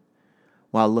ego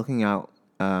while looking out.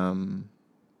 There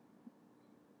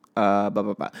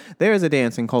is a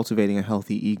dance in cultivating a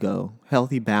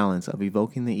healthy balance of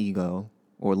evoking the ego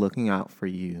or looking out for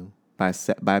you by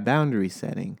boundary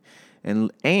setting,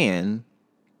 and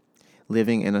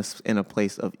living in a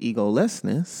place of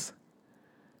egolessness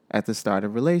at the start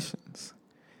of relations.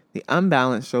 The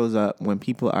unbalance shows up when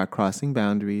people are crossing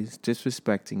boundaries,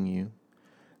 disrespecting you,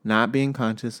 not being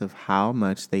conscious of how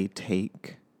much they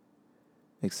take,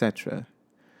 etc.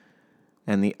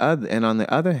 And on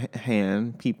the other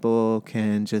hand, people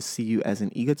can just see you as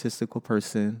an egotistical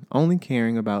person, only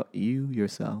caring about you,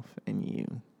 yourself, and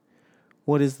you.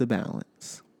 What is the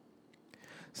balance?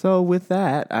 So with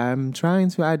that, I'm trying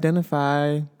to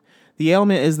identify the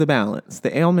ailment is the balance.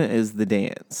 The ailment is the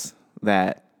dance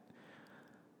that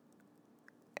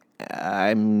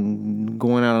I'm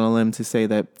going out on a limb to say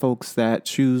that folks that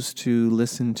choose to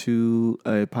listen to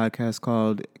a podcast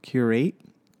called Curate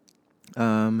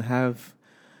have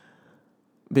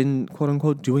been, quote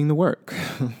unquote, doing the work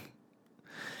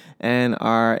and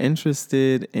are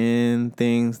interested in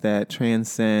things that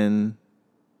transcend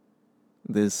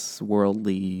this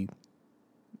worldly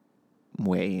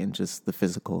way and just the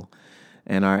physical,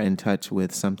 and are in touch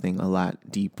with something a lot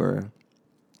deeper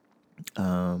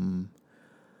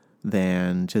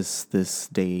than just this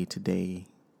day-to-day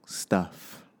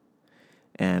stuff,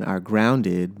 and are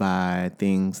grounded by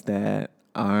things that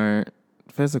aren't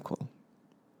physical.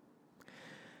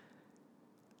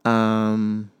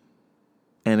 And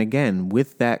again,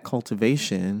 with that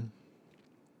cultivation,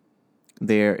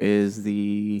 there is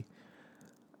a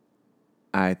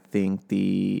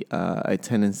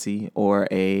tendency or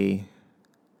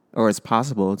it's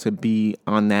possible to be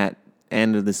on that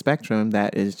end of the spectrum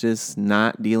that is just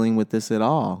not dealing with this at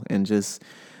all and just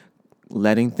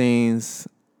letting things,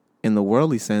 in the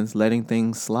worldly sense, letting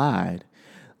things slide,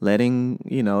 letting,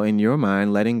 in your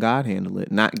mind, letting God handle it,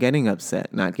 not getting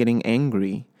upset, not getting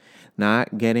angry, not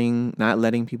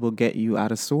letting people get you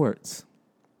out of sorts,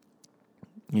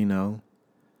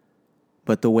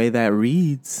 But the way that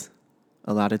reads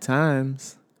a lot of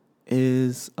times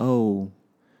is, like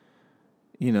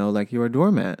you're a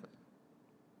doormat,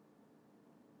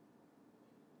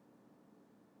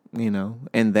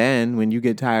 And then when you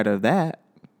get tired of that,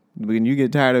 when you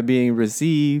get tired of being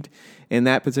received in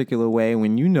that particular way,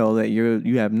 when you know that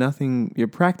you have nothing, you're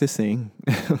practicing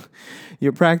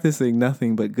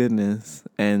nothing but goodness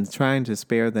and trying to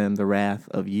spare them the wrath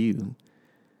of you,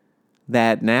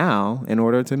 that now, in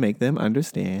order to make them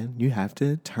understand, you have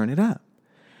to turn it up.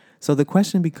 So the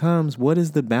question becomes, what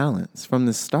is the balance from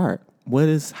the start?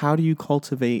 How do you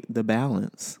cultivate the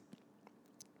balance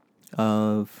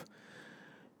of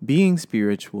being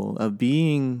spiritual, of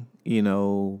being,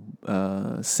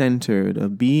 centered,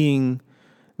 of being,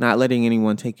 not letting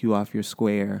anyone take you off your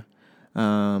square,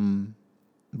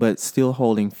 but still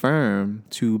holding firm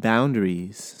to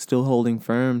boundaries, still holding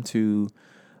firm to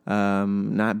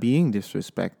not being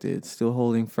disrespected, still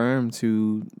holding firm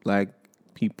to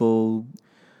people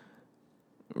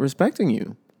respecting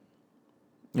you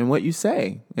and what you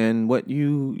say and what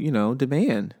you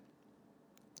demand.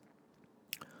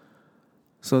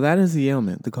 So that is the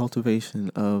ailment, the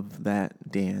cultivation of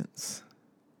that dance,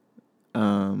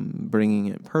 bringing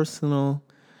it personal.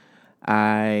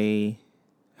 I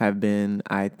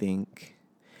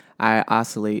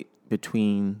oscillate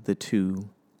between the two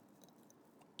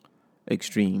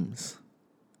extremes.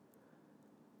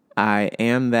 I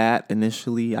am that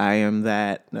initially. I am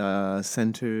that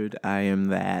centered. I am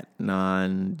that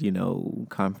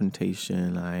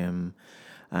confrontation. I am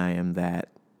that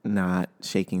not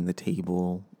shaking the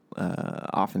table.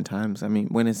 Oftentimes,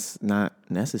 when it's not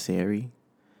necessary.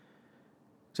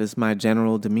 Just my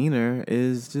general demeanor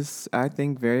is just, I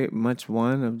think, very much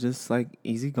one of just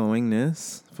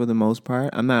easygoingness for the most part.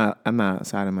 I'm not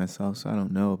outside of myself, so I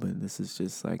don't know, but this is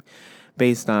just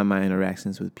based on my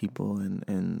interactions with people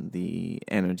and the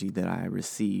energy that I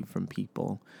receive from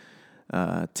people.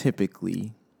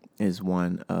 Typically is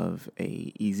one of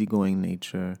a easygoing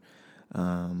nature,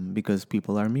 because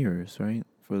people are mirrors, right?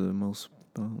 For the most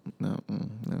no,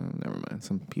 never mind.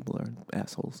 Some people are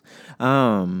assholes.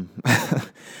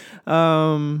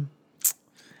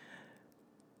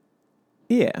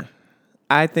 Yeah,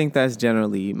 I think that's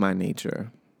generally my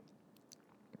nature.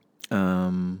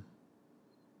 I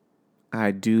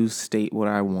do state what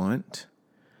I want.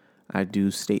 I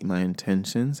do state my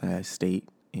intentions. I state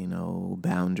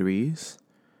boundaries.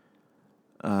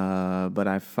 But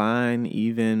I find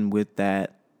even with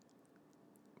that,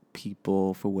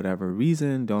 people, for whatever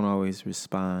reason, don't always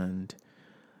respond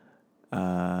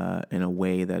in a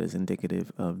way that is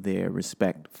indicative of their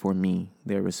respect for me,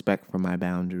 their respect for my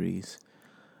boundaries.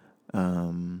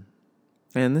 And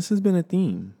this has been a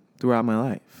theme throughout my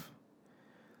life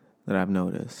that I've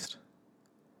noticed.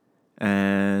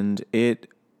 And it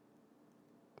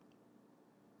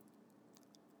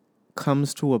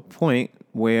comes to a point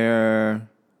where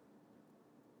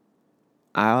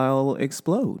I'll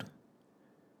explode.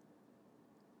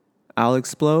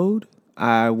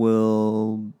 I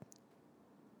will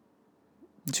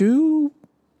do,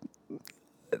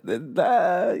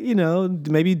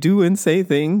 maybe do and say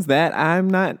things that I'm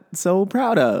not so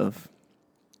proud of.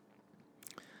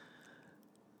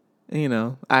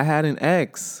 I had an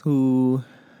ex who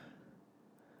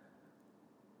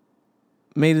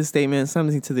made a statement,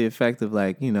 something to the effect of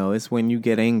it's when you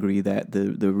get angry that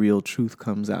the real truth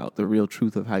comes out. The real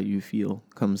truth of how you feel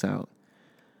comes out.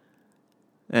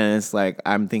 And it's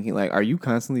I'm thinking are you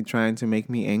constantly trying to make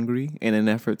me angry in an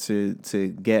effort to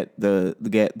get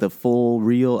the full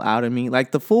real out of me?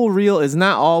 The full real is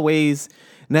not always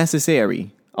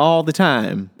necessary all the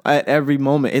time at every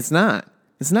moment. It's not.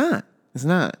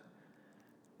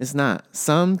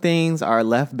 Some things are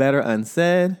left better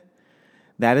unsaid.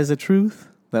 That is a truth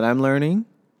that I'm learning.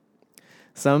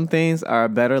 Some things are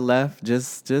better left,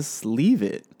 just leave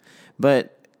it.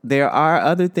 But there are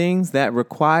other things that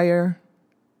require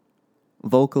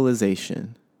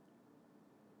vocalization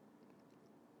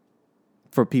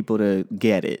for people to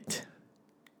get it.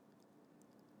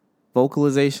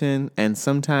 Vocalization, and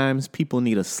sometimes people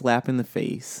need a slap in the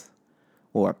face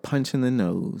or a punch in the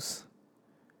nose.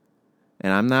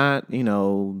 And I'm not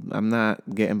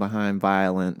getting behind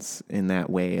violence in that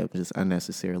way of just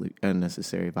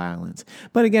unnecessary violence.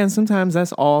 But again, sometimes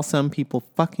that's all some people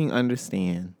fucking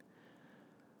understand.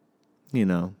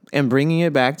 And bringing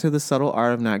it back to the subtle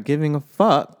art of not giving a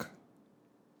fuck.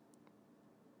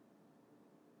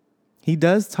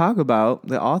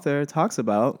 The author talks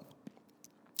about,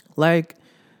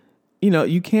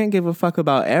 you can't give a fuck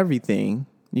about everything.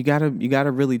 You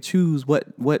gotta really choose what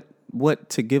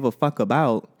to give a fuck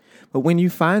about. But when you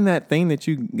find that thing that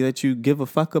you give a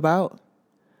fuck about,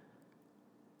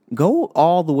 go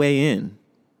all the way in.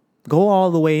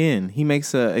 He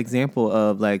makes an example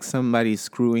of somebody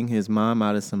screwing his mom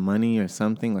out of some money or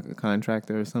something, like a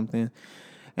contractor or something.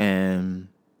 And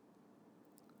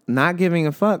not giving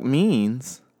a fuck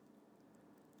means,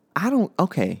 fuck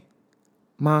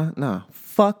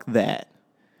that.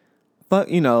 Fuck,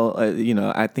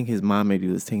 I think his mom maybe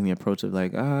was taking the approach of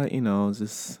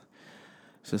it's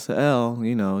just an L,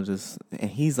 and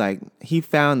he's he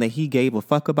found that he gave a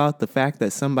fuck about the fact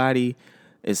that somebody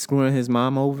is screwing his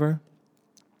mom over.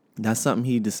 That's something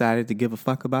he decided to give a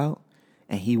fuck about.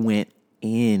 And he went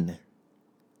in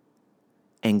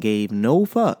and gave no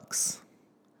fucks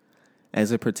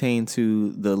as it pertained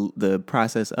to the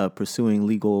process of pursuing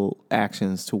legal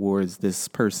actions towards this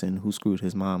person who screwed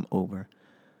his mom over.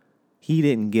 He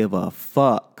didn't give a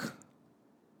fuck.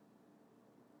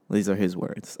 These are his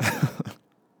words.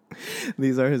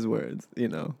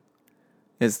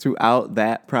 It's throughout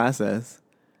that process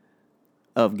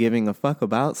of giving a fuck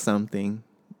about something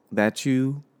that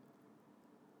you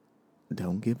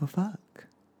don't give a fuck.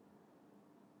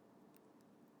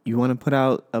 You want to put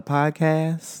out a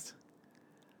podcast,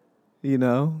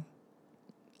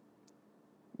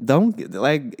 don't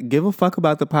give a fuck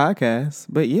about the podcast,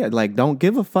 but don't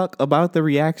give a fuck about the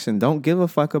reaction. Don't give a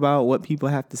fuck about what people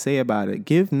have to say about it.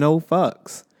 Give no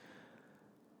fucks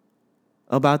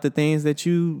about the things that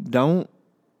you don't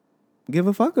give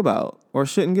a fuck about or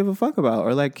shouldn't give a fuck about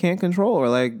or can't control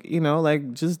or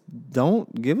just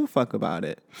don't give a fuck about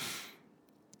it.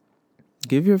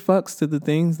 Give your fucks to the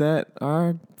things that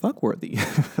are fuckworthy.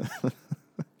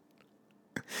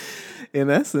 In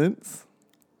essence.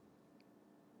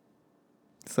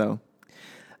 So,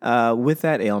 with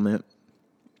that ailment,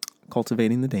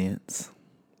 cultivating the dance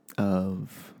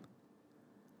of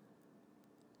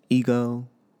ego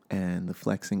and the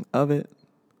flexing of it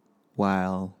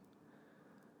while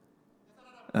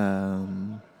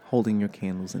holding your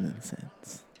candles in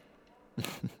incense.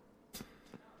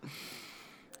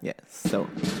 Yes, so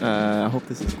I hope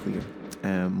this is clear.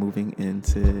 Moving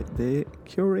into the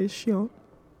curation.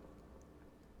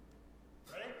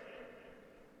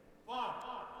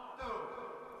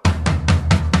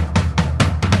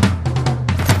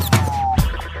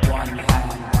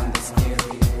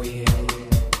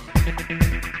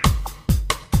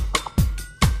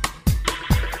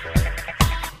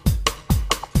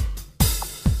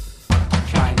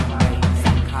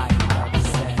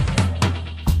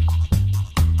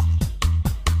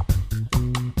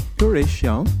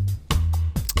 curation.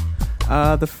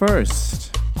 The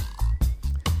first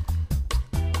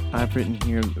I've written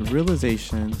here,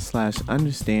 realization /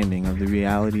 understanding of the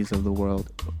realities of the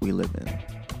world we live in.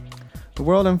 The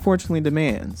world unfortunately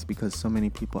demands, because so many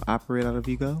people operate out of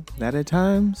ego, that at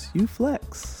times you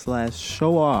flex /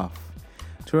 show off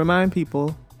to remind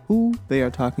people who they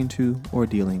are talking to or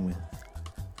dealing with.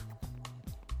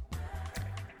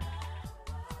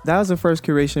 That was the first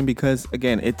curation because,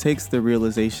 again, it takes the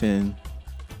realization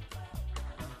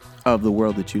of the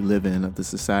world that you live in, of the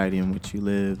society in which you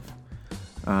live,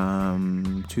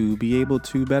 to be able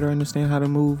to better understand how to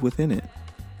move within it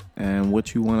and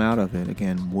what you want out of it.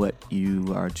 Again, what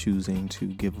you are choosing to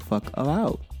give a fuck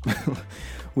about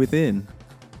within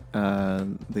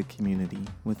the community,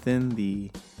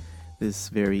 within this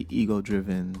very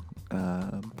ego-driven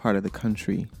part of the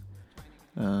country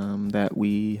that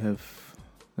we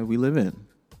live in.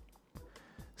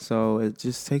 So it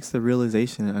just takes the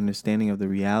realization and understanding of the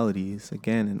realities,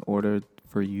 again, in order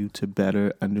for you to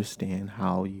better understand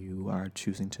how you are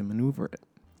choosing to maneuver it.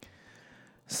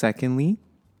 Secondly,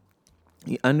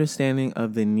 the understanding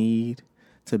of the need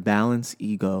to balance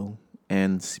ego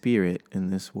and spirit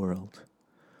in this world.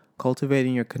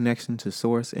 Cultivating your connection to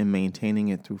source and maintaining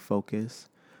it through focus,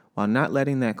 while not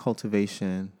letting that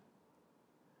cultivation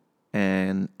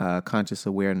and conscious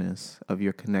awareness of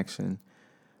your connection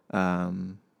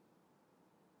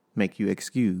make you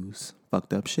excuse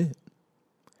fucked up shit.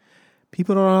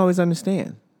 People don't always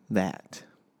understand that.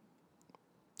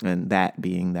 And that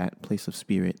being that place of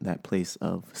spirit, that place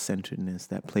of centeredness,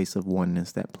 that place of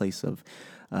oneness, that place of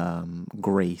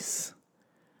grace,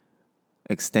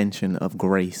 extension of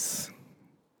grace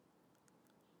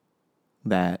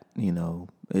that,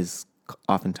 is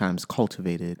oftentimes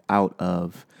cultivated out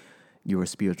of your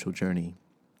spiritual journey.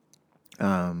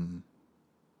 And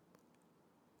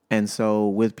so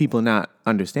with people not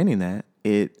understanding that,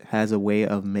 it has a way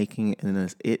of making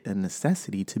it a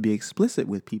necessity to be explicit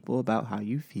with people about how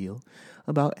you feel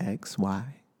about X,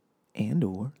 Y, and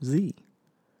or Z.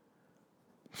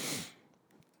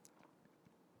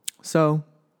 So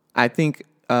I think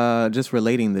just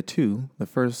relating the two, the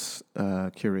first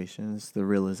curation is the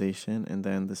realization, and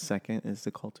then the second is the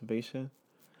cultivation.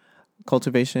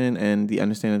 Cultivation and the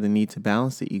understanding of the need to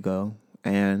balance the ego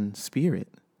and spirit.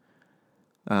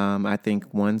 I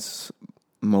think once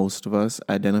most of us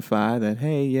identify that,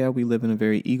 hey, yeah, we live in a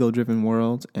very ego-driven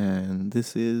world, and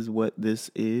this is what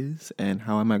this is, and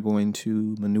how am I going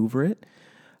to maneuver it?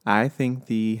 I think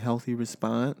the healthy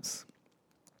response,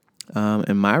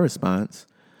 and my response,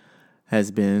 has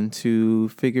been to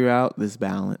figure out this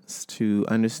balance, to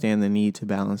understand the need to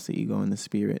balance the ego and the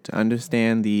spirit, to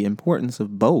understand the importance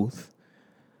of both,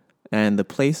 and the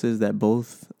places that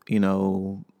both,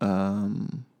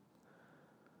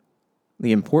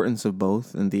 the importance of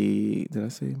both, and did I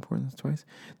say importance twice?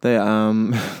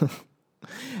 And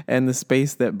the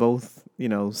space that both,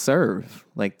 serve,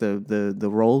 like the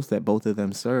roles that both of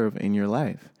them serve in your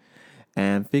life,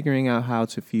 and figuring out how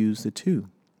to fuse the two.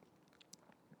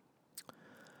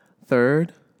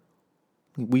 Third,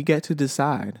 we get to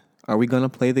decide, are we going to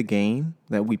play the game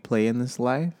that we play in this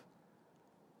life?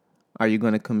 Are you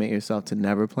going to commit yourself to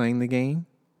never playing the game,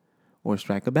 or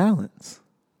strike a balance?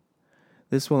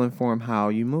 This will inform how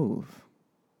you move.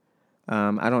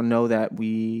 I don't know that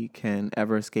we can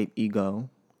ever escape ego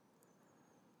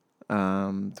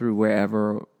through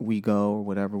wherever we go or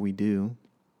whatever we do.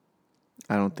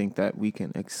 I don't think that we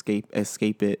can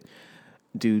escape it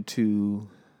due to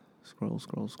scroll.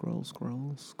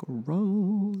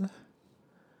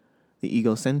 The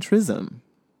egocentrism,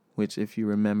 which, if you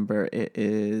remember, it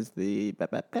is the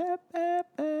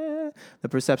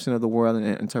perception of the world and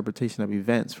interpretation of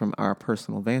events from our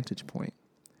personal vantage point.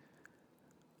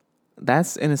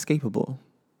 That's inescapable.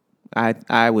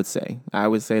 I would say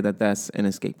that that's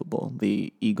inescapable.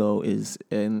 The ego is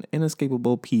an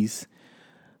inescapable piece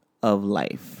of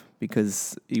life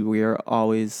because we are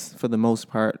always, for the most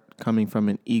part, coming from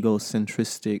an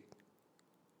egocentristic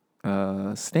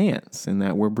stance, in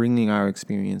that we're bringing our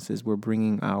experiences, we're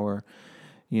bringing our,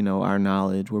 our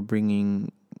knowledge, we're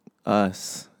bringing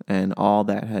us and all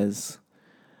that has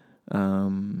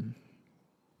come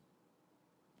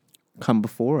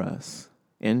before us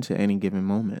into any given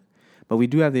moment. But we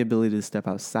do have the ability to step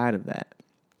outside of that,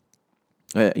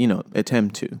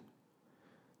 attempt to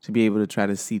be able to try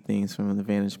to see things from the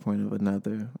vantage point of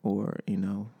another, or,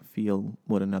 feel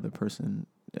what another person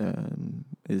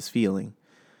is feeling,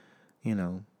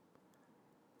 Well,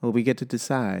 we get to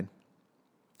decide.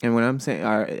 And when I'm saying,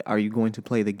 are you going to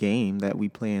play the game that we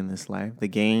play in this life? The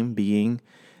game being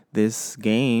this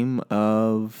game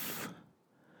of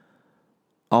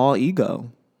all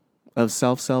ego of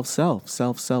self, self, self,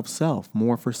 self, self, self,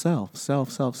 more for self,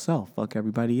 self, self, self, fuck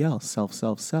everybody else, self,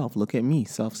 self, self, look at me,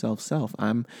 self, self, self.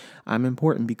 I'm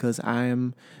important because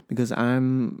I'm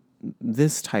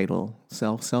this title,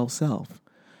 self, self, self.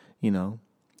 You know,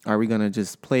 are we going to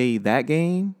just play that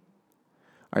game?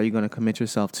 Are you going to commit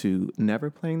yourself to never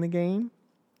playing the game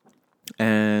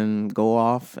and go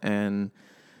off and,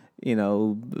 you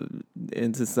know,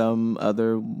 into some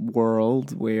other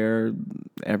world where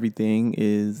everything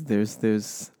is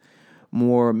there's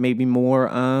more, maybe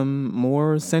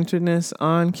more centeredness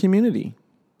on community,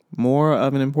 more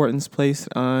of an importance placed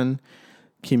on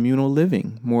communal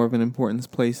living, more of an importance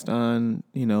placed on,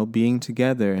 you know, being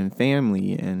together and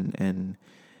family and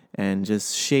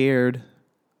just shared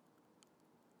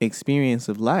experience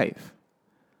of life?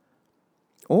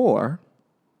 Or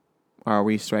are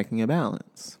we striking a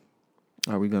balance?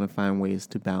 Are we going to find ways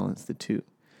to balance the two?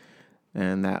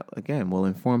 And that, again, will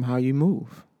inform how you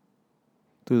move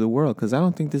through the world. Because I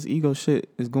don't think this ego shit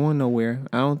is going nowhere.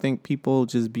 I don't think people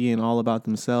just being all about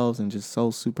themselves and just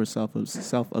so super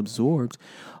self-absorbed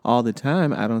all the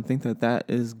time, I don't think that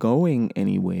is going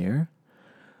anywhere.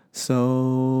 So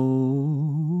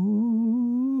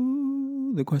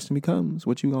the question becomes,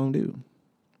 what you gonna do?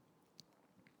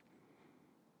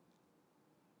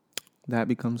 That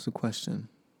becomes the question.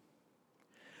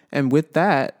 And with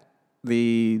that,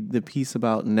 the piece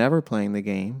about never playing the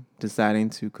game, deciding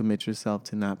to commit yourself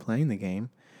to not playing the game,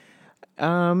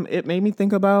 it made me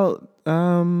think about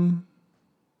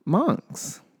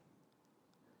monks.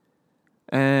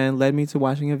 And led me to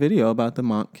watching a video about the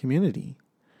monk community.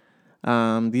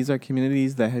 These are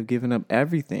communities that have given up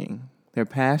everything, their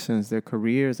passions, their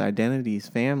careers, identities,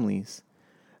 families,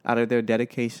 out of their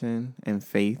dedication and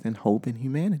faith and hope in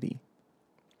humanity.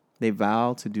 They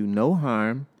vow to do no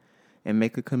harm and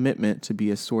make a commitment to be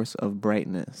a source of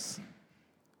brightness.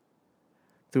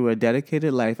 Through a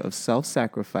dedicated life of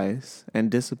self-sacrifice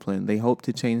and discipline, they hope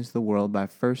to change the world by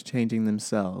first changing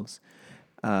themselves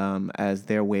as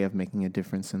their way of making a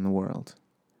difference in the world.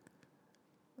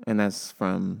 And that's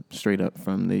straight up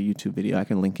from the YouTube video. I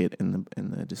can link it in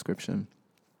the description.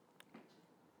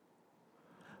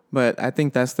 But I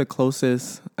think that's the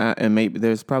closest, and maybe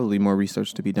there's probably more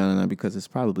research to be done on that because it's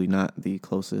probably not the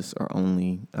closest or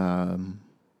only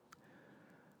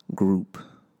group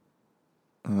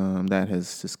that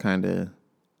has just kind of,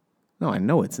 no, I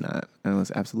know it's not. I know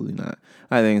it's absolutely not.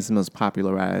 I think it's the most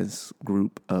popularized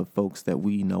group of folks that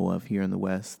we know of here in the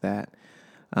West that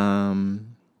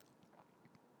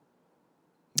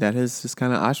has just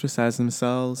kind of ostracized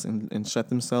themselves and shut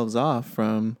themselves off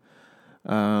from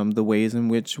the ways in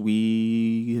which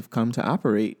we have come to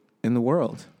operate in the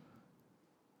world.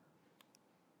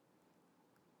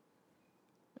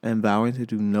 And vowing to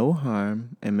do no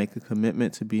harm and make a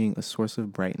commitment to being a source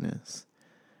of brightness.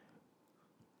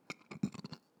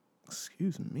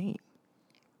 Excuse me.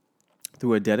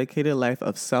 Through a dedicated life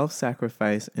of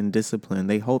self-sacrifice and discipline,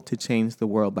 they hope to change the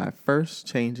world by first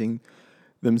changing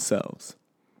themselves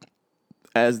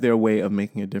as their way of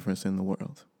making a difference in the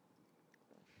world.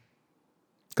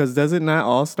 Because does it not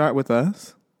all start with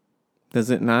us?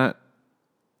 Does it not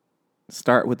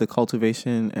start with the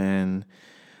cultivation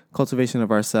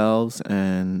of ourselves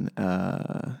and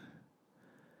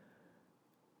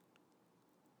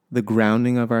the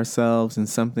grounding of ourselves in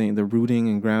something, the rooting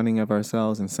and grounding of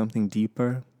ourselves in something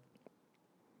deeper?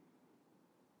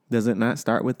 Does it not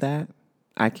start with that?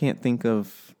 I can't think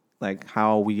of like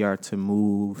how we are to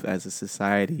move as a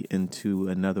society into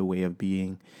another way of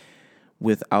being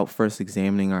without first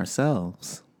examining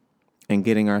ourselves and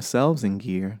getting ourselves in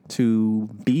gear to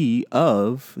be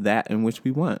of that in which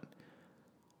we want.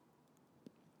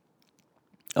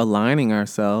 Aligning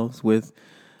ourselves and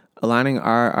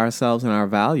our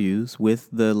values with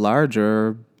the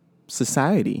larger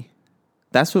society.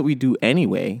 That's what we do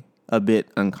anyway, a bit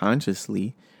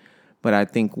unconsciously. But I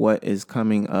think what is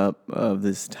coming up of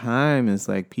this time is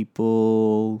like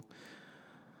the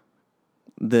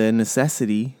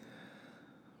necessity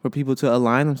for people to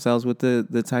align themselves with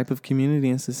the type of community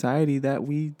and society that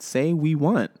we say we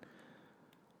want.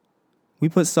 We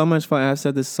put so much, I've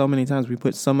said this so many times, we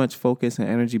put so much focus and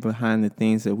energy behind the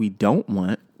things that we don't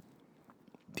want.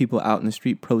 People out in the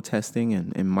street protesting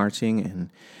and marching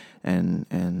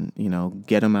and you know,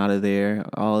 get them out of there.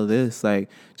 All of this, like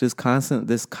just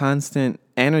constant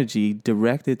energy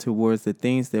directed towards the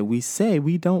things that we say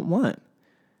we don't want.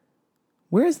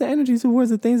 Where's the energy towards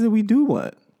the things that we do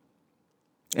want?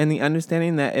 And the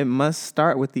understanding that it must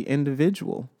start with the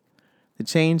individual to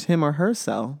change him or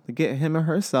herself, to get him or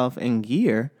herself in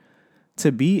gear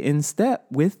to be in step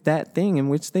with that thing in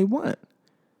which they want,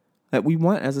 that we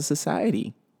want as a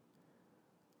society.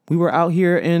 We were out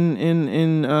here in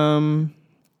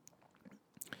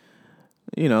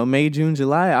May, June,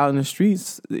 July, out in the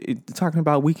streets talking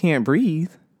about we can't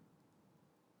breathe.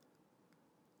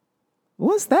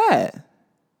 What's that?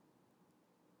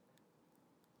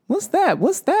 What's that?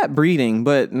 What's that breathing,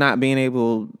 but not being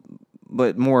able,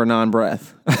 but more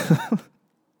non-breath?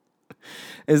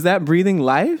 Is that breathing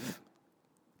life?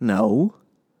 No.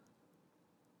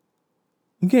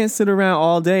 You can't sit around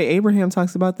all day. Abraham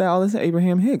talks about that all the time.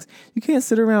 Abraham Hicks. You can't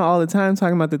sit around all the time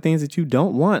talking about the things that you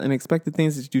don't want and expect the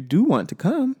things that you do want to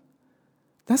come.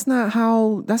 That's not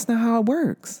how it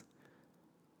works.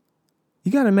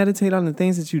 You got to meditate on the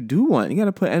things that you do want. You got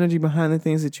to put energy behind the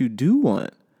things that you do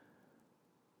want.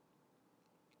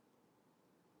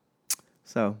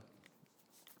 So,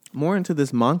 more into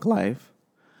this monk life.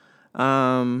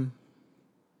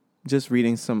 Just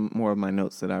reading some more of my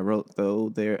notes that I wrote,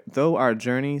 though our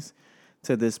journeys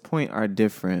to this point are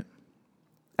different,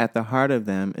 at the heart of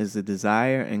them is the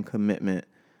desire and commitment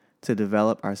to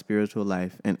develop our spiritual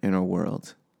life and inner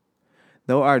world.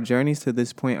 Though our journeys to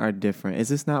this point are different, is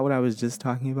this not what I was just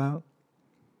talking about?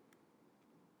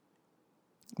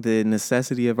 The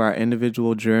necessity of our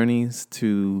individual journeys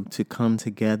to come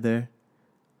together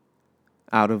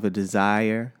out of a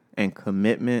desire and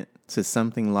commitment to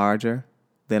something larger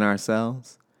than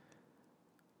ourselves.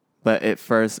 But at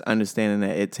first, understanding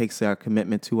that it takes our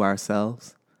commitment to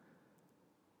ourselves.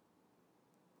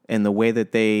 And the way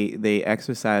that they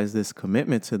exercise this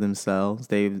commitment to themselves,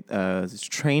 it's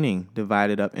training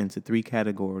divided up into 3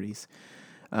 categories.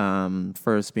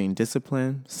 First being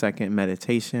discipline, second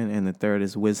meditation, and the third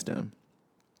is wisdom.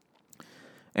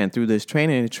 And through this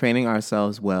training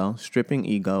ourselves well, stripping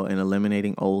ego and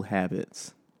eliminating old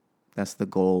habits. That's the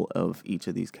goal of each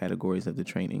of these categories of the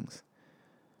trainings.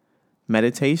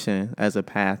 Meditation as a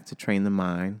path to train the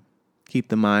mind, keep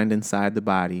the mind inside the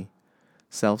body,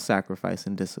 self-sacrifice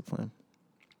and discipline.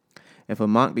 If a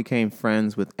monk became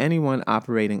friends with anyone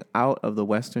operating out of the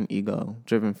Western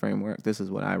ego-driven framework, this is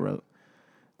what I wrote,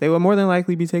 they would more than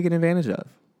likely be taken advantage of,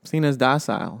 seen as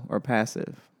docile or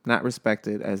passive, not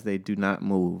respected as they do not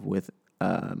move with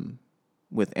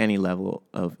any level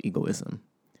of egoism.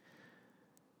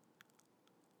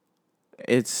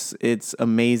 It's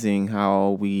amazing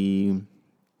how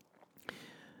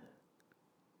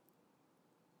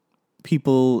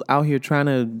people out here trying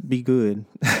to be good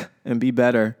and be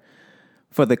better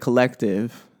for the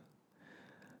collective,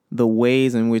 the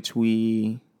ways in which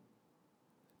we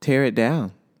tear it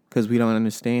down because we don't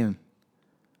understand.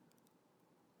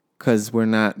 Because we're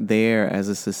not there as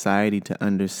a society to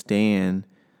understand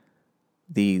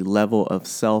the level of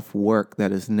self-work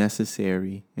that is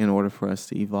necessary in order for us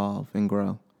to evolve and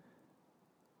grow.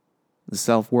 The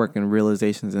self-work and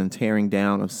realizations and tearing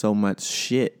down of so much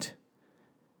shit.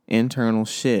 Internal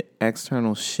shit,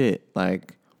 external shit.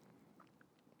 Like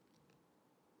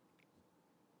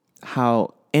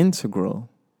how integral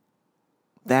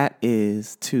that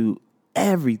is to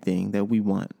everything that we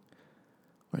want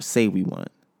or say we want.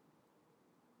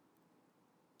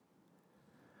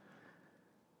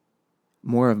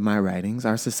 More of my writings.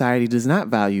 Our society does not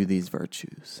value these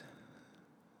virtues,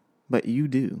 but you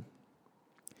do.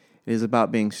 It is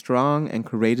about being strong and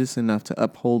courageous enough to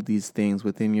uphold these things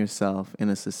within yourself in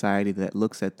a society that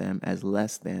looks at them as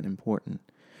less than important.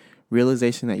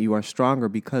 Realization that you are stronger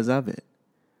because of it,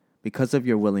 because of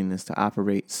your willingness to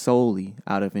operate solely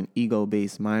out of an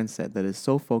ego-based mindset that is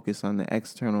so focused on the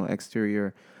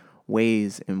exterior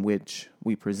ways in which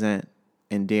we present,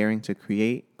 and daring to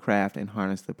create, craft, and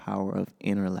harness the power of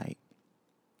inner light.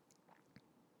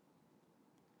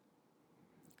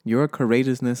 Your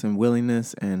courageousness and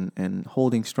willingness and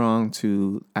holding strong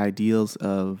to ideals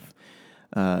of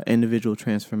individual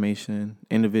transformation,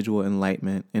 individual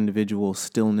enlightenment, individual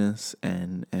stillness,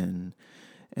 and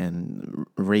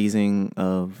raising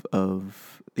of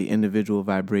the individual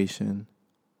vibration,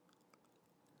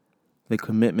 the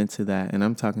commitment to that, and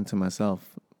I'm talking to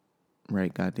myself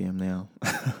right goddamn now.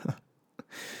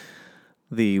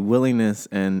 The willingness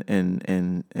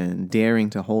and daring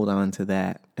to hold on to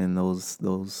that and those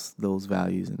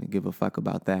values and to give a fuck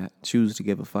about that, choose to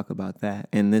give a fuck about that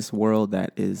in this world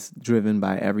that is driven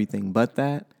by everything but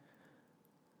that,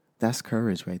 that's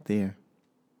courage right there.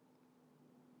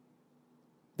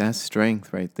 That's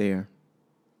strength right there.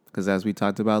 Because as we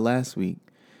talked about last week,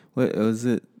 what was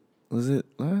it? Was it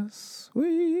last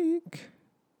week?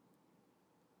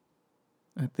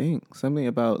 I think something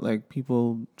about like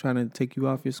people trying to take you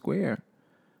off your square.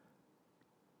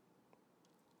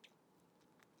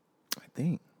 I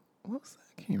think. What was that?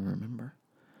 I can't even remember.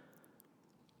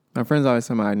 My friends always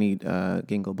tell me I need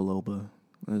ginkgo biloba.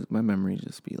 My memory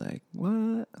just be like,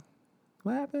 what?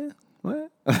 What happened?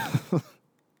 What?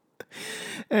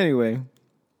 Anyway,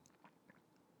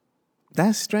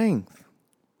 that's strength.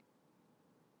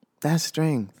 That's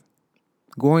strength.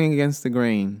 Going against the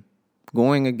grain.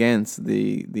 Going against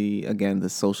the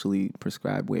socially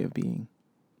prescribed way of being.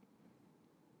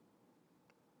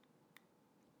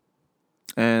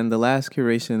 And the last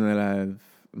curation that I've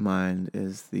mined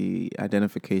is the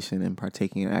identification and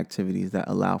partaking in activities that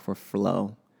allow for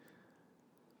flow.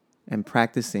 And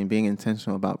practicing, being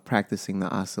intentional about practicing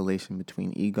the oscillation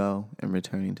between ego and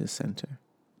returning to center.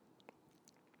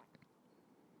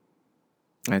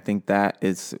 I think that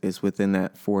is within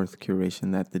that fourth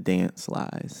curation that the dance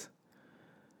lies.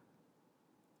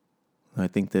 I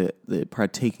think that the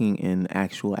partaking in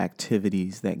actual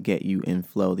activities that get you in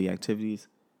flow, the activities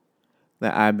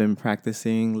that I've been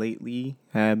practicing lately,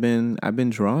 I've been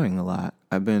drawing a lot.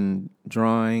 I've been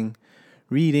drawing,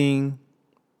 reading,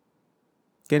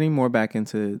 getting more back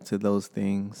into those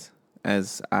things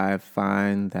as I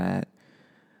find that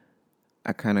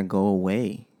I kind of go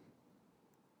away.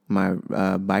 My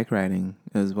bike riding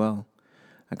as well.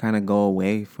 I kind of go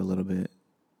away for a little bit.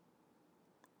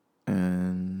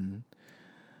 And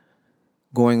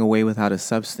going away without a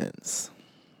substance.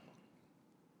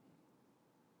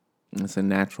 It's a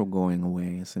natural going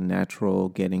away. It's a natural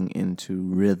getting into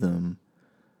rhythm.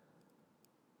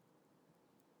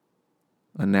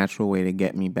 A natural way to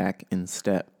get me back in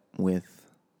tune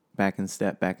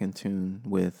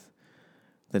with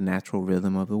the natural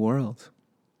rhythm of the world.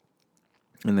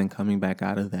 And then coming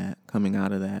out of that,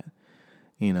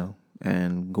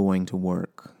 and going to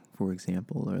work, for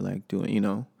example, or like doing,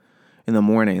 in the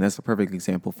morning. That's a perfect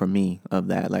example for me of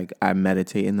that. Like I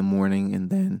meditate in the morning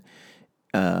and then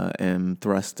am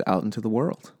thrust out into the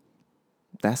world.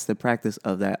 That's the practice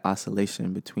of that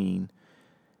oscillation between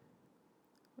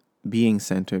being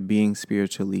centered, being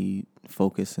spiritually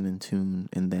focused and in tune,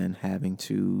 and then having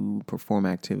to perform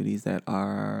activities that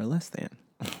are less than.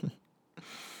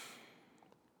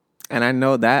 And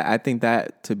I think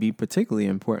that to be particularly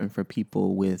important for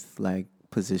people with like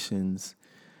positions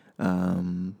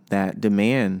that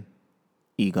demand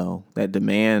ego, that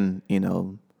demand,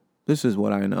 this is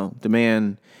what I know,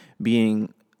 demand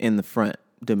being in the front,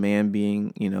 demand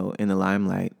being, in the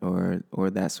limelight or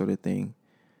that sort of thing.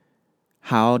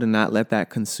 How to not let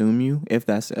that consume you if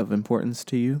that's of importance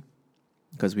to you.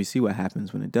 Because we see what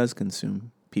happens when it does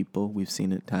consume people. We've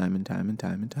seen it time and time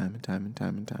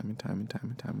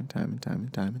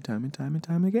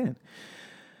again.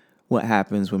 What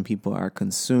happens when people are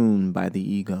consumed by the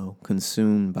ego,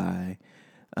 consumed by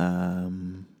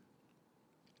the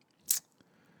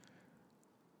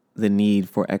need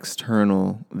for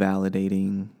external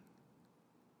validating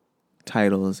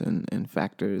titles and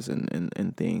factors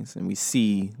and things. And we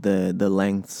see the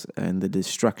lengths and the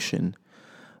destruction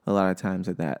a lot of times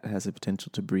that has the potential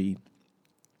to breed.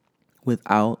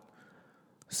 Without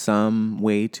some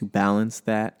way to balance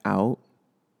that out,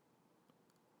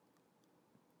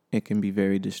 it can be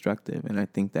very destructive. And I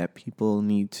think that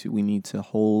we need to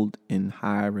hold in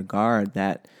high regard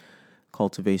that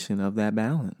cultivation of that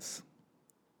balance.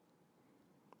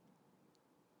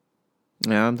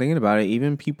 Now I'm thinking about it,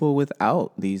 even people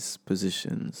without these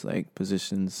positions, like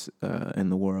positions in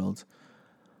the world,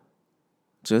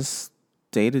 just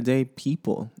day-to-day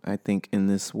people, I think in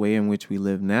this way in which we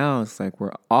live now, it's like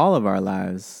we're all of our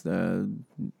lives,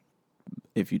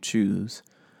 if you choose,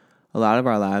 a lot of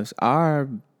our lives are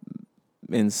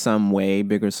in some way,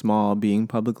 big or small, being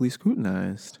publicly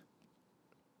scrutinized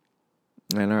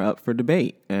and are up for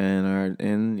debate and are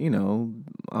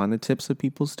on the tips of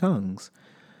people's tongues.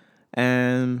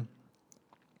 And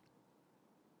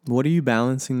what are you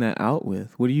balancing that out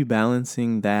with? What are you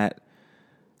balancing that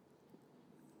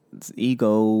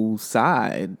ego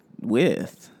side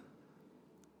with?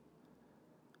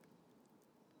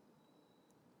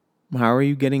 How are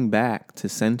you getting back to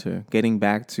center, getting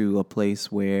back to a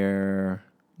place where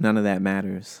none of that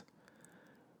matters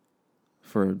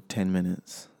for 10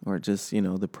 minutes, or just,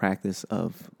 the practice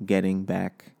of getting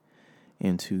back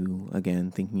into,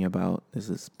 again, thinking about, this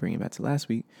is bringing back to last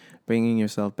week, bringing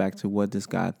yourself back to what does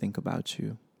God think about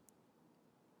you,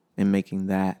 and making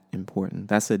that important.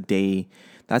 That's a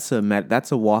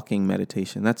walking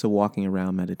meditation. That's a walking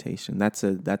around meditation. That's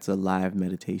a live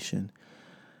meditation.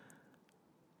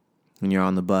 When you're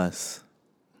on the bus,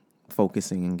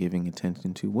 focusing and giving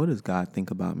attention to what does God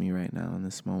think about me right now in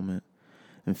this moment,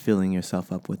 and filling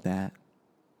yourself up with that.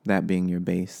 That being your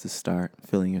base to start,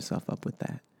 filling yourself up with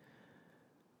that.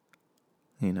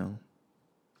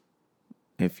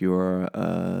 If you're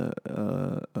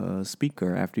a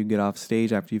speaker, after you get off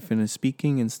stage, after you finish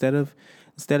speaking, instead of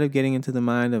getting into the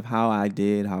mind of how I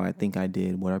think I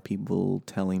did, what are people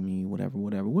telling me, whatever,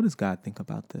 what does God think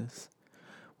about this?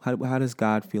 How does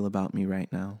God feel about me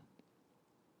right now?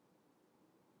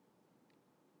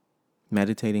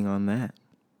 Meditating on that.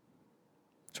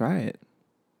 Try it.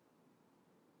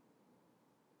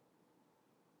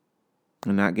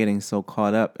 And not getting so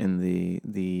caught up in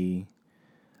the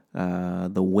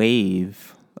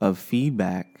wave of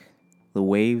feedback, the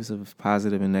waves of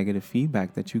positive and negative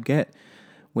feedback that you get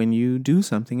when you do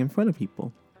something in front of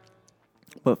people.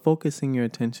 But focusing your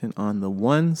attention on the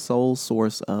one sole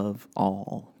source of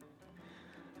all.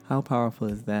 How powerful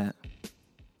is that?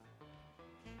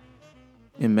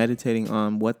 And meditating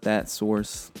on what that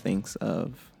source thinks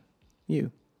of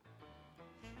you.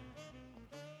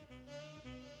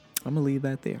 I'm going to leave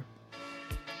that there.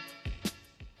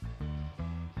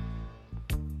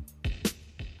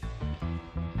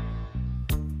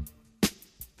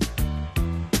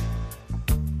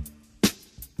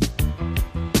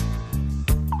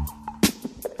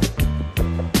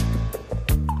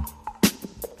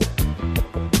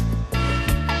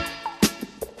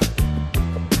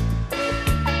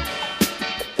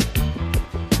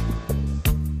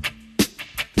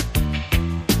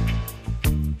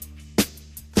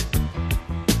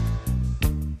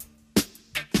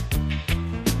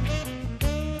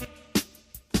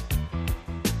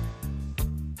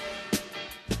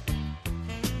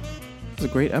 It was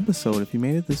a great episode. If you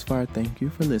made it this far, thank you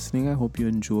for listening. I hope you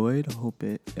enjoyed. I hope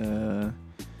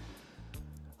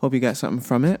you got something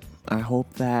from it. I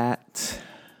hope that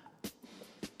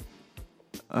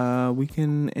we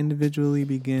can individually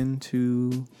begin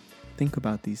to think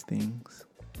about these things.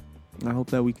 I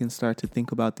hope that we can start to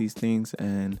think about these things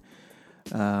and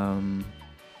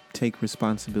take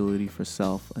responsibility for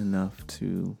self enough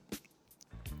to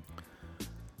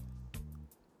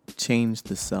change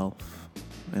the self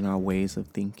and our ways of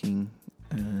thinking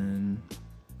and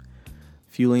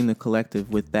fueling the collective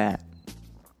with that,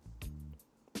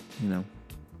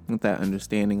 with that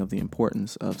understanding of the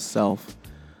importance of self,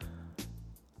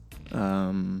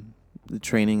 the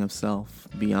training of self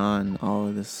beyond all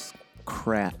of this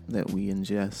crap that we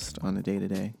ingest on a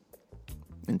day-to-day,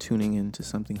 and tuning into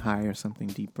something higher, something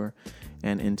deeper,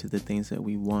 and into the things that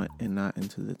we want and not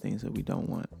into the things that we don't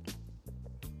want.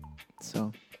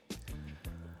 So,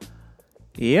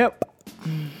 yep.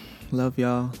 Love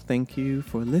y'all. Thank you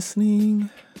for listening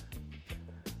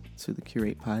to the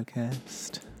Curate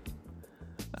Podcast.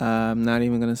 I'm not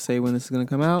even going to say when this is going to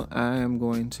come out. I am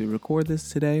going to record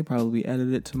this today, probably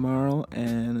edit it tomorrow,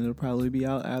 and it'll probably be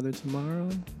out either tomorrow.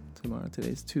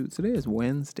 Today is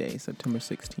Wednesday, September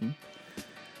 16th.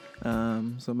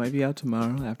 So it might be out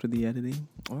tomorrow after the editing,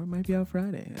 or it might be out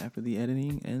Friday after the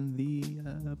editing and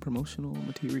the promotional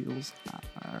materials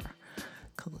are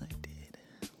collected.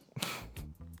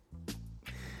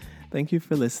 Thank you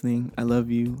for listening. I love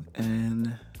you,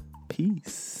 and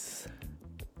peace.